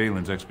Prince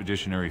Balin's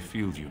Expeditionary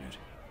Field Unit.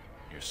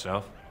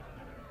 Yourself?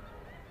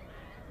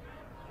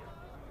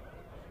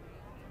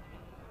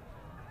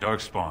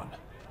 Darkspawn.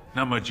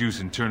 Not much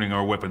use in turning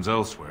our weapons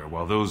elsewhere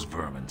while those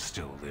vermin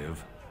still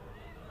live.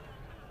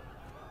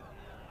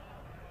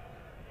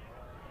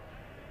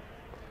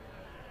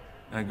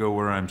 I go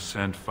where I'm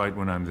sent, fight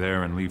when I'm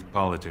there, and leave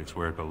politics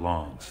where it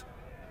belongs.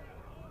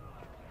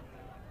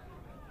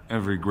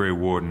 Every Grey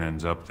Warden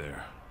ends up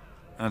there.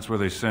 That's where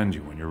they send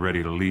you when you're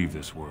ready to leave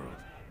this world.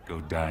 Go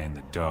die in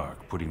the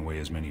dark, putting away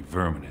as many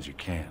vermin as you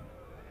can.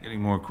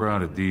 Getting more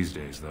crowded these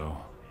days, though.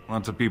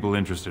 Lots of people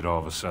interested all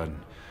of a sudden.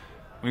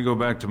 We go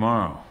back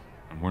tomorrow,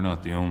 and we're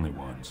not the only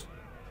ones.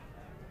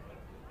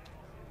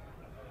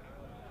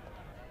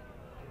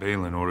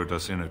 Balin ordered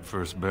us in at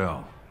first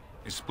bell.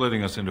 He's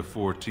splitting us into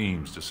 4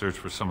 teams to search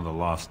for some of the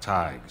lost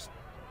tigers.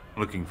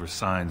 Looking for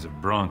signs of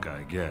Bronca,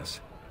 I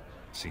guess.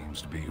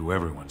 Seems to be who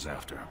everyone's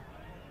after.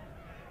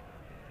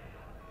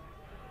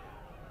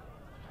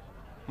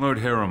 Lord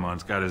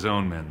Harrowmont's got his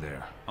own men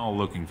there, all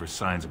looking for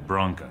signs of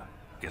Bronca.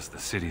 Guess the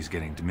city's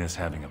getting to miss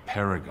having a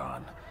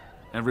paragon.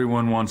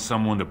 Everyone wants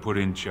someone to put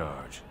in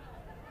charge.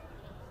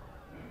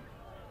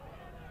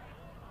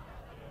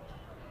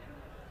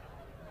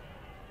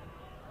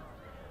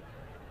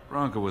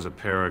 Bronca was a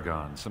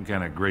paragon, some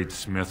kind of great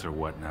smith or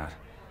whatnot.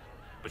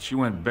 But she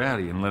went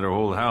batty and let her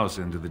whole house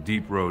into the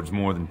deep roads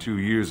more than 2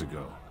 years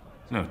ago.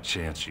 There's no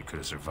chance she could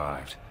have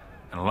survived.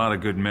 And a lot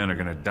of good men are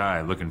gonna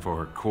die looking for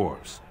her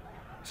corpse.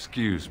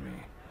 Excuse me.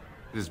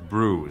 This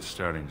brew is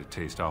starting to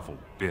taste awful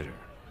bitter.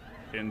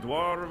 In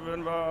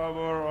dwarven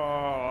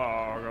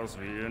vaboragas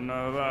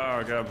vinna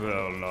väga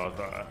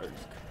böllnatak.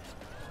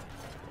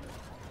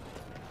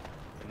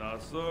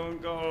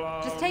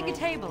 Just take a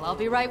table. I'll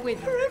be right with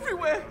you. They're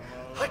everywhere.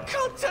 I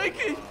can't take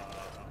it.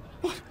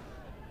 What?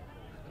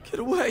 Get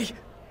away.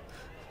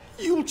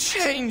 You'll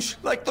change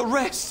like the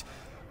rest.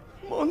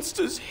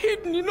 Monsters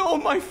hidden in all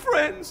my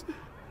friends.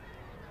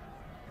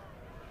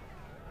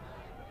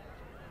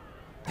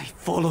 They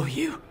follow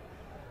you.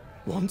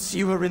 Once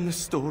you are in the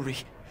story,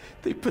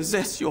 they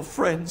possess your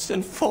friends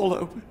and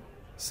follow.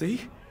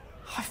 See?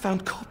 I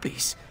found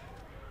copies.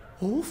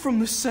 All from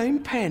the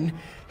same pen,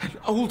 and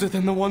older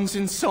than the ones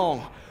in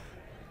song.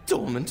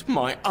 Dormant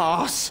my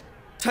ass.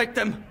 Take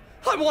them.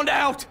 I want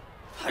out.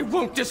 I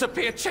won't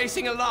disappear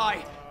chasing a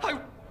lie.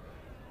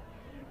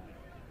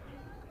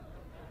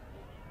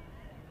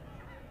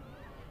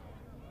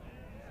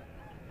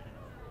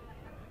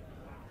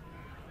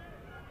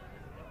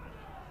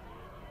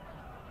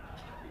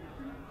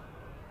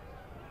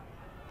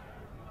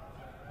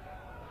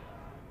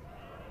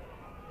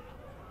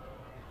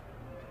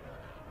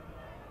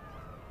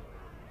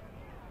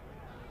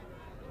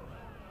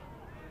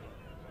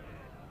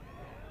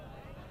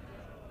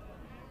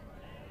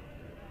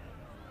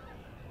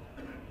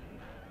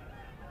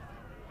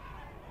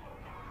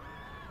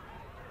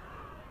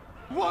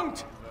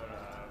 Won't!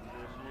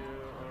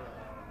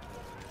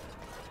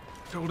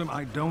 Told him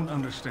I don't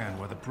understand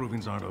why the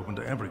provings aren't open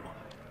to everyone.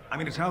 I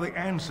mean, it's how the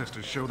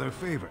ancestors show their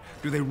favor.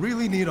 Do they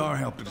really need our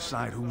help to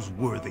decide who's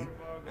worthy?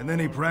 And then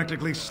he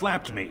practically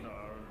slapped me.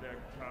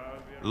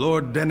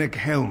 Lord Dennick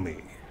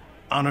Helmy,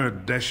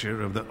 honored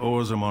Desher of the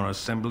Orzammar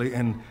Assembly,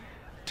 and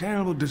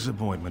terrible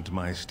disappointment to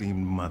my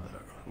esteemed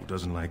mother, who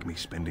doesn't like me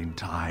spending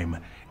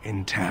time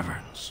in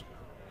taverns.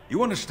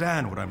 You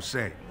understand what I'm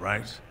saying,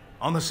 right?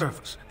 On the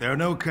surface, there are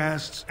no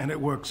castes, and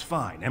it works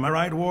fine. Am I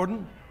right,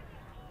 Warden?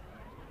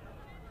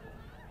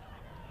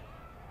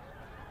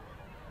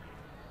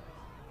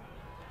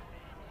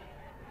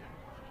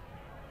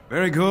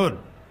 Very good.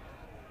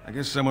 I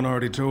guess someone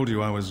already told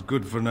you I was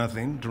good for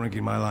nothing,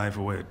 drinking my life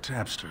away at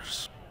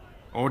tapsters.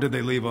 Or did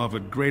they leave off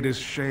at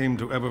greatest shame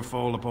to ever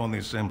fall upon the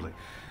Assembly?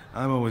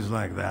 I've always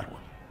liked that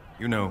one.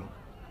 You know,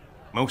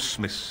 most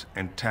smiths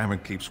and tavern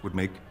keeps would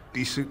make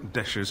decent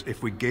deshers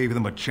if we gave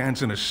them a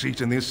chance and a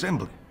seat in the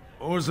Assembly.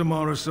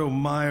 Orzammar are so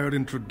mired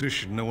in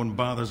tradition, no one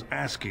bothers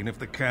asking if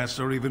the castes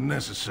are even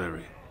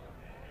necessary.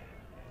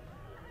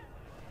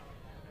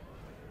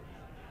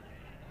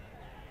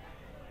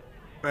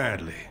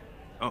 Badly.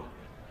 Oh,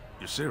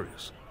 you're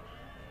serious?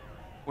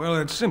 Well,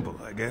 it's simple,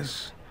 I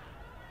guess.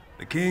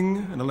 The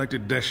king and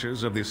elected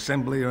deshers of the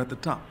Assembly are at the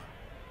top.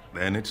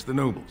 Then it's the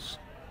nobles.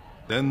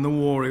 Then the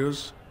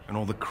warriors and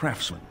all the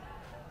craftsmen.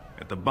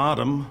 At the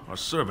bottom are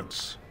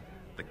servants.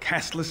 The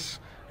casteless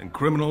and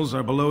criminals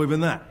are below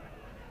even that.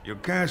 Your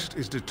caste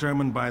is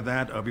determined by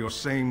that of your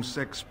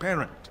same-sex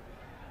parent.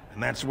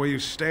 And that's where you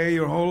stay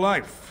your whole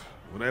life,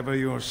 whatever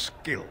your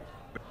skill.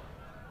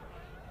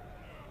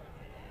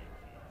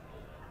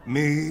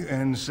 Me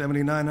and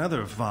 79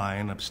 other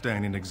fine,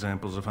 upstanding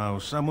examples of how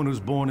someone who's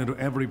born into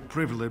every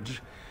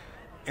privilege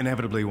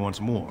inevitably wants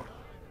more.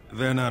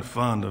 They're not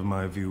fond of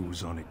my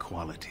views on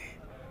equality.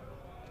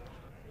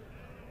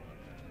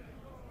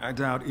 I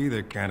doubt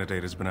either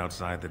candidate has been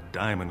outside the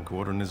Diamond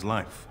Quarter in his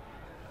life.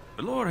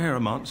 But Lord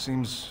Harrowmont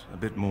seems a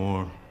bit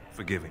more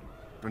forgiving.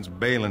 Prince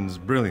Balin's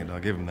brilliant, I'll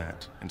give him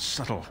that. And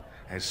subtle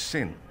as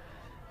sin.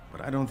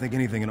 But I don't think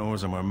anything in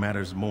Orzammar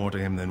matters more to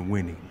him than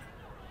winning.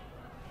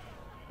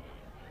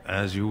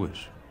 As you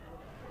wish.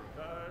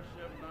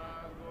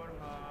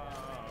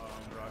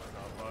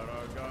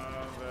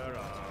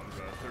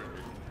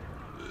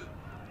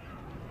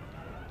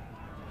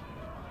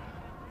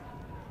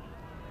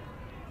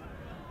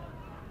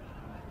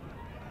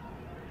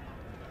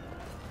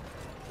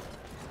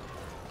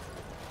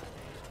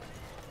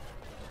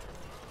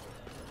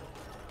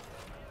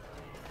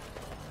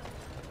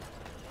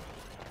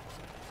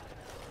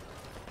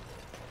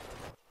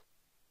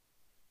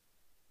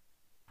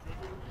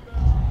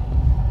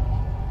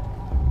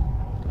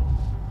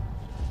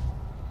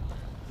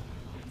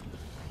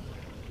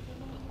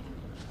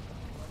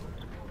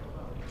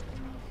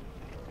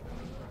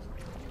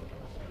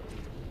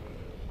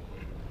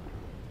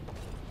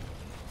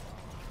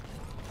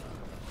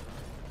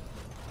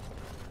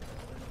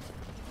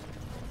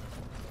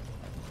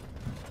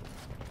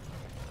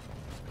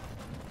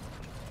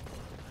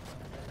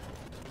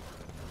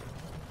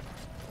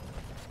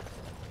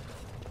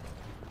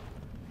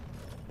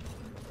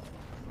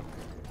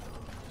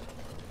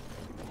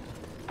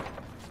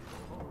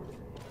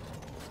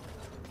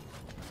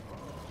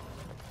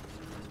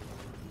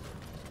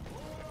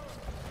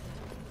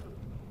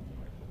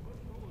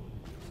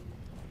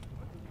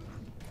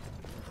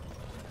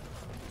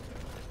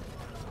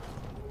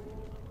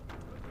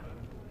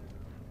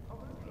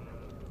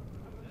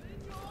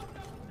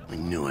 I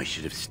knew I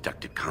should have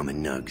stuck to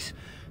common nugs.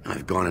 Now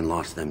I've gone and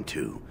lost them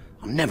too.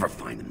 I'll never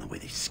find them the way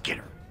they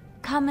skitter.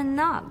 Common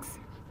nugs?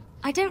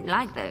 I don't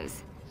like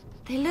those.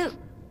 They look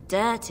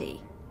dirty.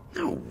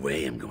 No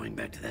way I'm going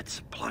back to that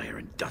supplier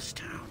in Dust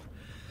Town.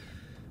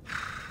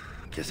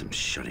 Guess I'm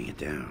shutting it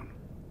down.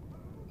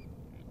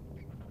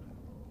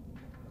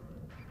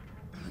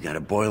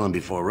 Gotta boil them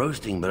before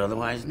roasting, but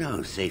otherwise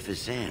no, safe as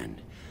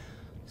sand.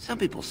 Some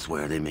people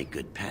swear they make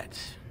good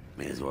pets.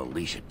 May as well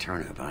leash a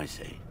turnip, I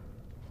say.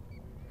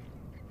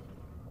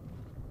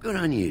 Good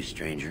on you,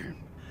 stranger.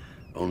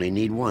 Only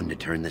need one to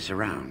turn this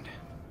around.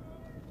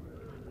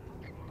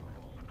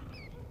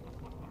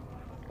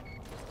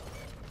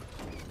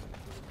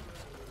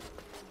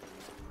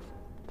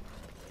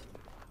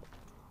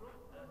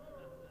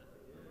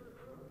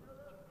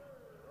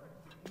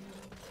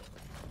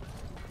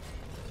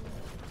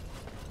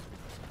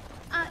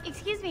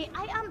 Excuse me,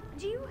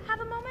 do you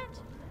have a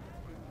moment?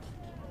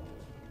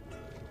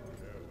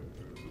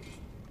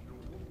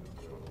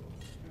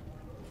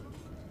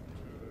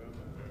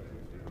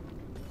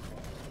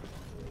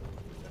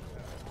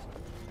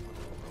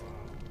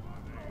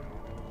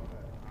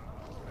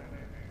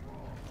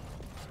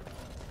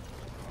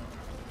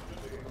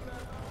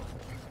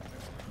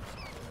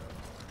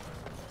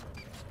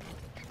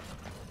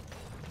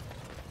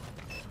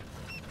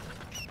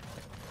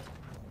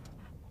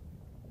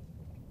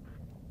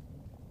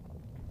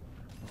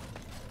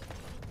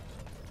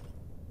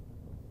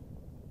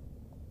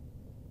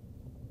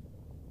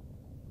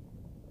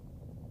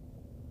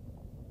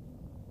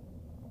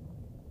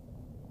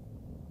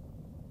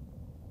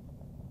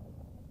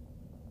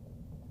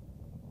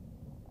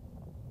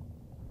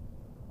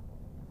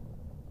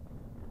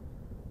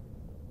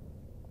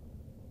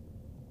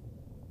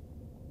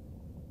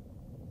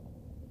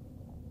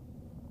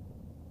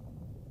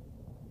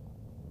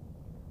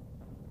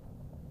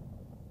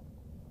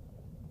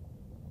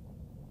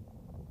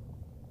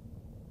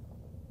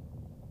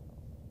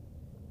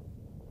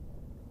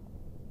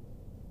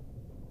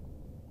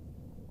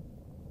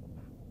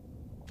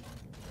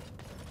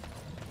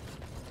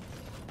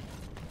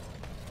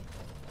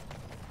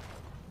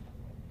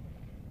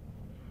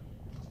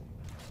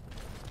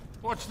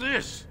 What's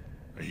this?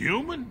 A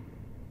human?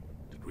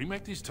 Did we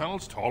make these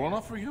tunnels tall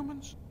enough for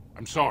humans?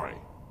 I'm sorry,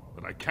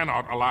 but I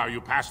cannot allow you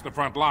past the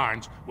front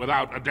lines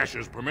without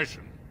Adesha's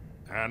permission.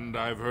 And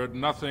I've heard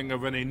nothing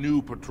of any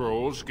new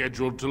patrols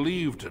scheduled to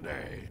leave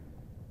today.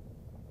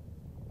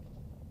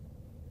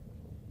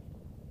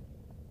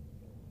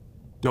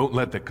 Don't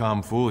let the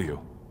comm fool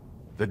you.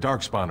 The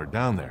Darkspawn are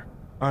down there,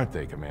 aren't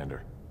they,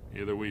 Commander?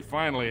 Either we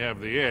finally have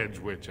the edge,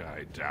 which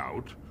I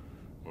doubt,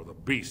 or the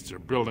beasts are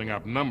building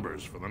up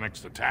numbers for the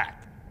next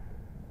attack.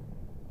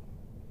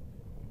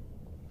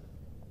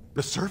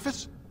 The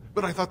surface?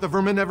 But I thought the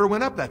vermin never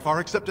went up that far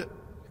except to...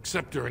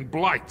 Except during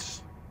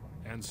Blights.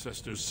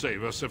 Ancestors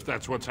save us if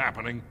that's what's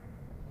happening.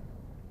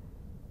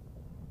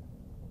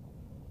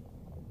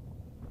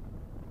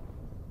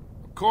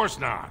 Of course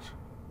not.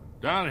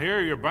 Down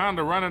here, you're bound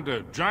to run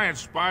into giant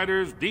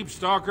spiders, deep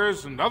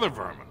stalkers, and other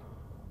vermin.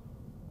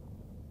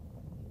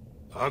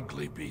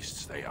 Ugly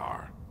beasts they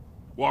are.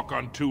 Walk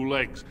on two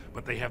legs,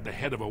 but they have the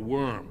head of a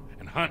worm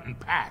and hunt in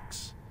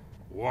packs.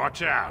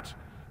 Watch out.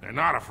 They're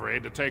not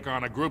afraid to take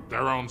on a group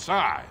their own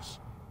size.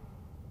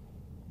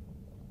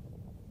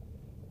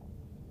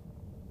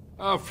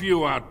 A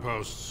few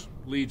outposts.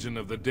 Legion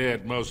of the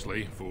Dead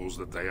mostly, fools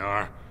that they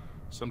are.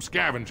 Some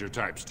scavenger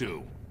types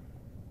too.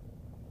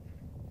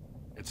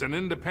 It's an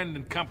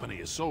independent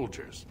company of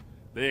soldiers.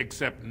 They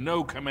accept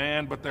no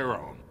command but their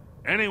own.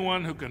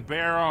 Anyone who can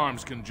bear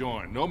arms can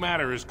join, no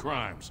matter his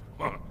crimes,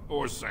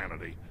 or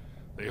sanity.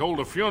 They hold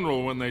a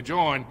funeral when they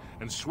join,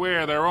 and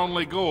swear their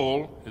only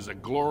goal is a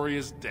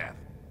glorious death.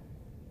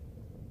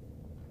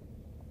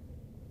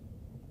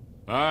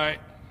 Aye,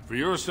 for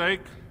your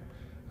sake,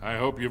 I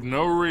hope you've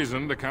no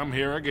reason to come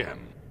here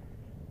again.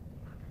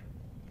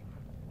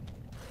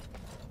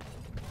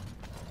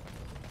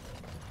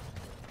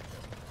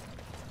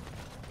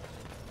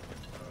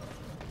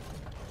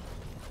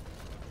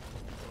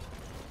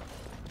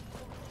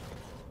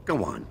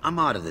 Go on, I'm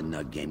out of the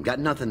nug game. Got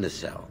nothing to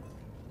sell.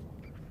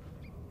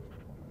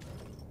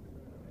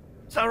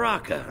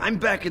 Saraka, I'm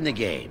back in the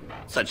game,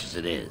 such as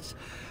it is.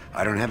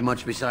 I don't have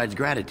much besides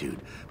gratitude,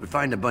 but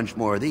find a bunch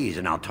more of these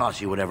and I'll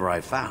toss you whatever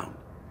I found.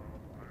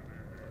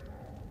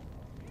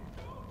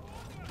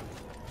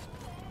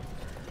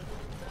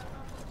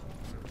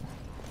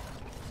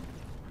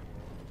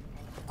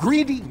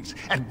 Greetings,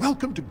 and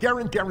welcome to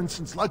Garen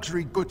Garrison's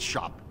luxury goods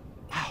shop.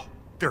 Wow,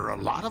 there are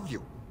a lot of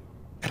you.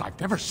 And I've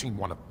never seen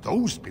one of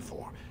those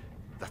before.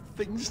 The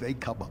things they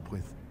come up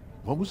with.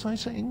 What was I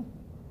saying?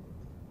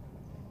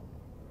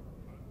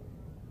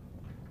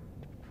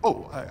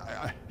 Oh,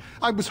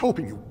 I was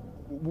hoping you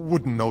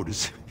wouldn't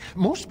notice.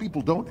 Most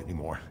people don't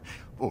anymore.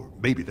 Or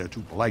maybe they're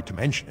too polite to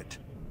mention it.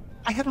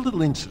 I had a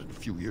little incident a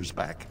few years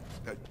back.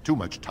 Too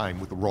much time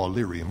with the raw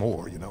lyrium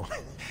ore, you know.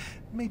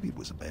 Maybe it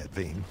was a bad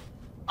vein.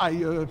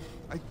 I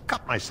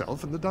cut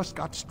myself and the dust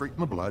got straight in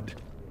the blood.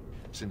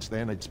 Since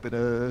then, it's been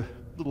a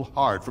little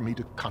hard for me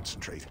to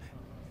concentrate.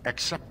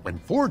 Except when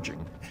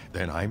forging,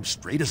 then I'm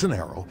straight as an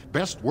arrow.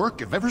 Best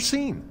work I've ever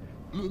seen.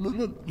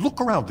 Look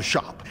around the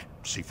shop.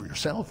 See for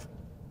yourself.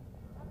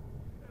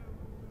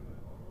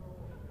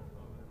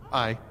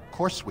 Aye, of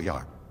course we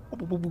are.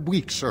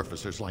 Weak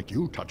surfacers like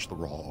you touch the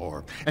raw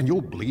ore, and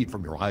you'll bleed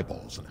from your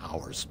eyeballs in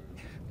hours.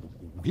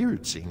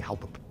 Weird seeing how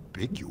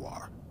big you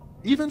are.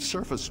 Even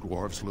surface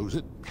dwarves lose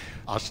it.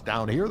 Us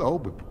down here, though,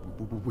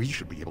 we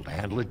should be able to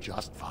handle it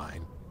just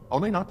fine.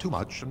 Only not too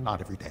much, and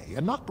not every day,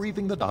 and not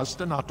breathing the dust,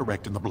 and not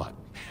direct in the blood.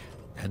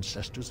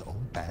 Ancestors'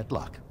 own bad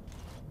luck.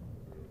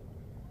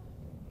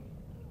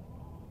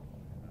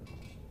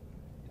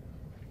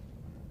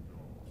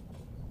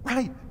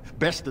 Right.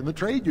 Best in the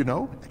trade, you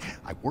know.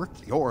 I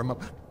worked the ore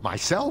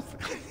myself.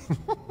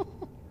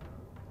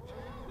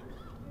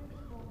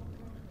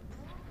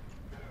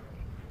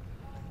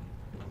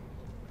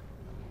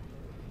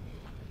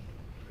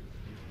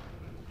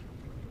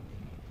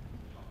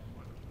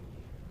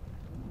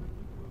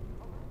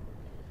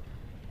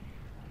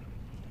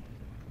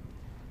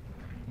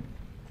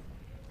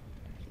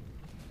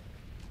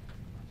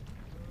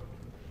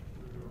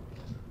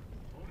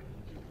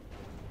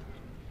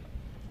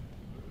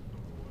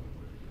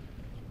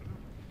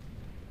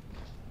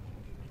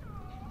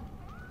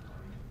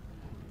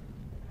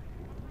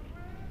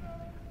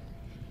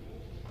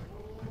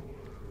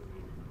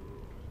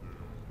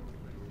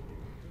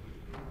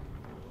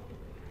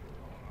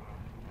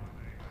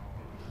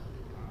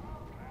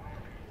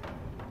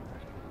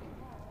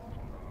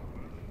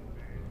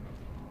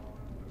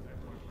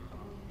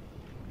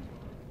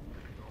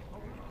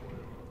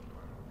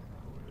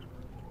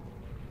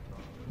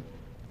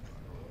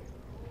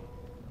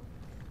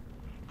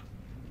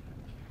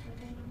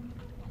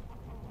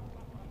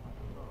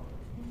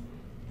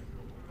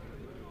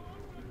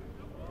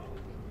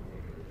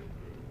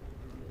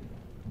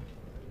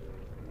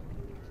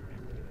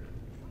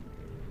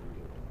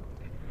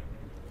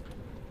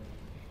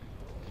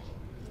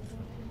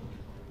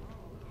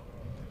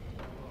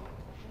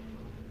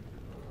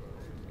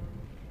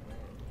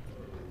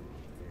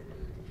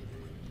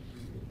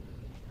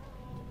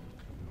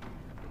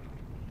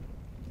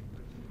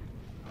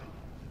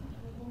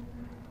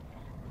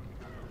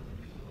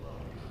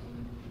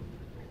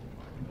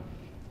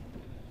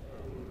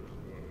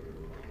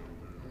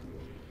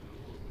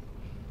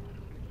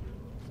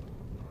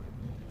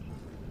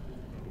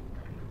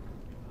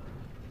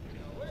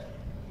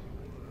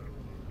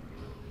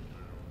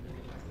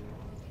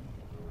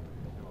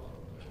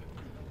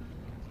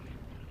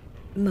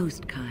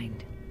 Most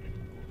kind.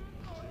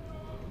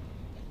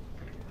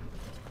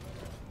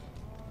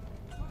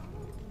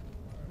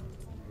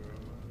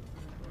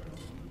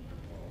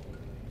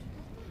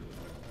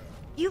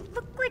 You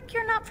look like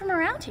you're not from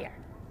around here.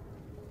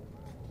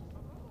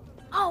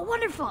 Oh,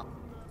 wonderful.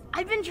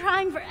 I've been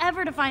trying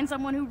forever to find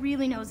someone who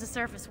really knows the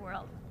surface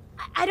world.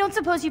 I don't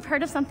suppose you've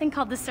heard of something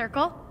called the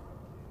Circle?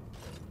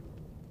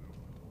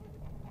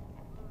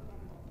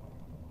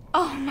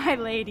 Oh, my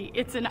lady,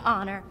 it's an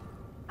honor.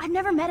 I've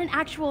never met an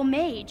actual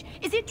mage.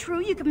 Is it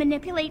true you can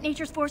manipulate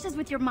nature's forces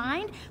with your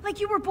mind?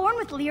 Like you were born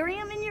with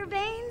lyrium in your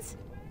veins?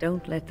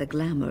 Don't let the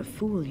glamour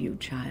fool you,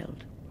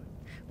 child.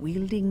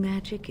 Wielding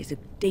magic is a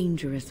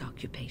dangerous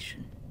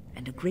occupation,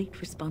 and a great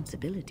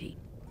responsibility.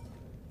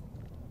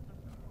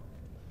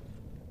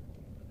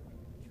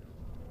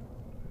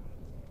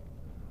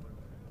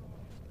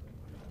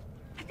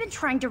 I've been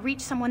trying to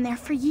reach someone there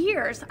for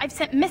years. I've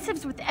sent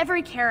missives with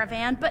every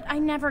caravan, but I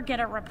never get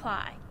a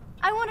reply.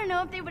 I want to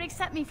know if they would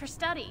accept me for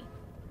study.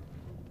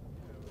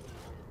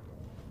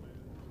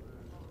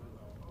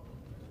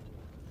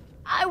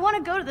 I want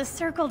to go to the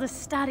Circle to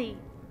study.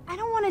 I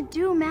don't want to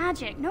do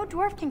magic. No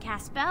dwarf can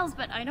cast spells,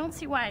 but I don't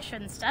see why I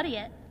shouldn't study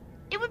it.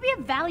 It would be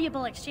a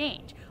valuable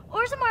exchange.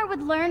 Orzammar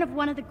would learn of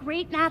one of the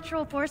great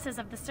natural forces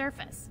of the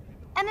surface.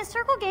 And the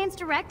Circle gains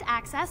direct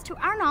access to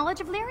our knowledge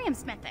of lyrium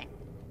smithing.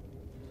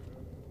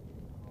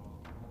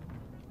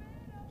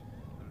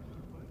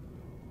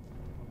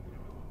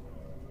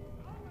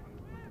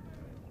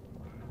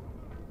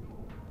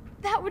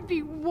 That would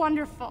be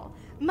wonderful.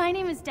 My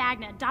name is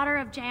Dagna, daughter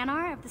of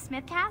Janar of the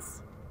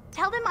Smithcast.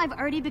 Tell them I've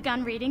already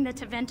begun reading the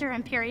Tevinter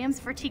Imperium's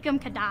Verticum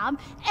Kadab,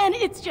 and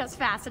it's just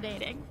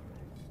fascinating.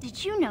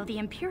 Did you know the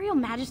Imperial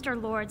Magister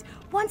Lords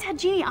once had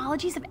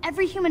genealogies of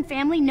every human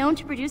family known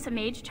to produce a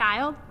mage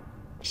child?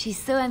 She's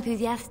so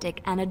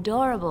enthusiastic and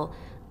adorable.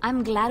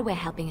 I'm glad we're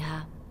helping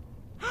her.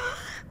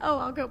 Oh,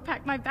 I'll go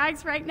pack my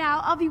bags right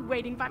now. I'll be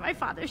waiting by my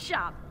father's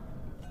shop.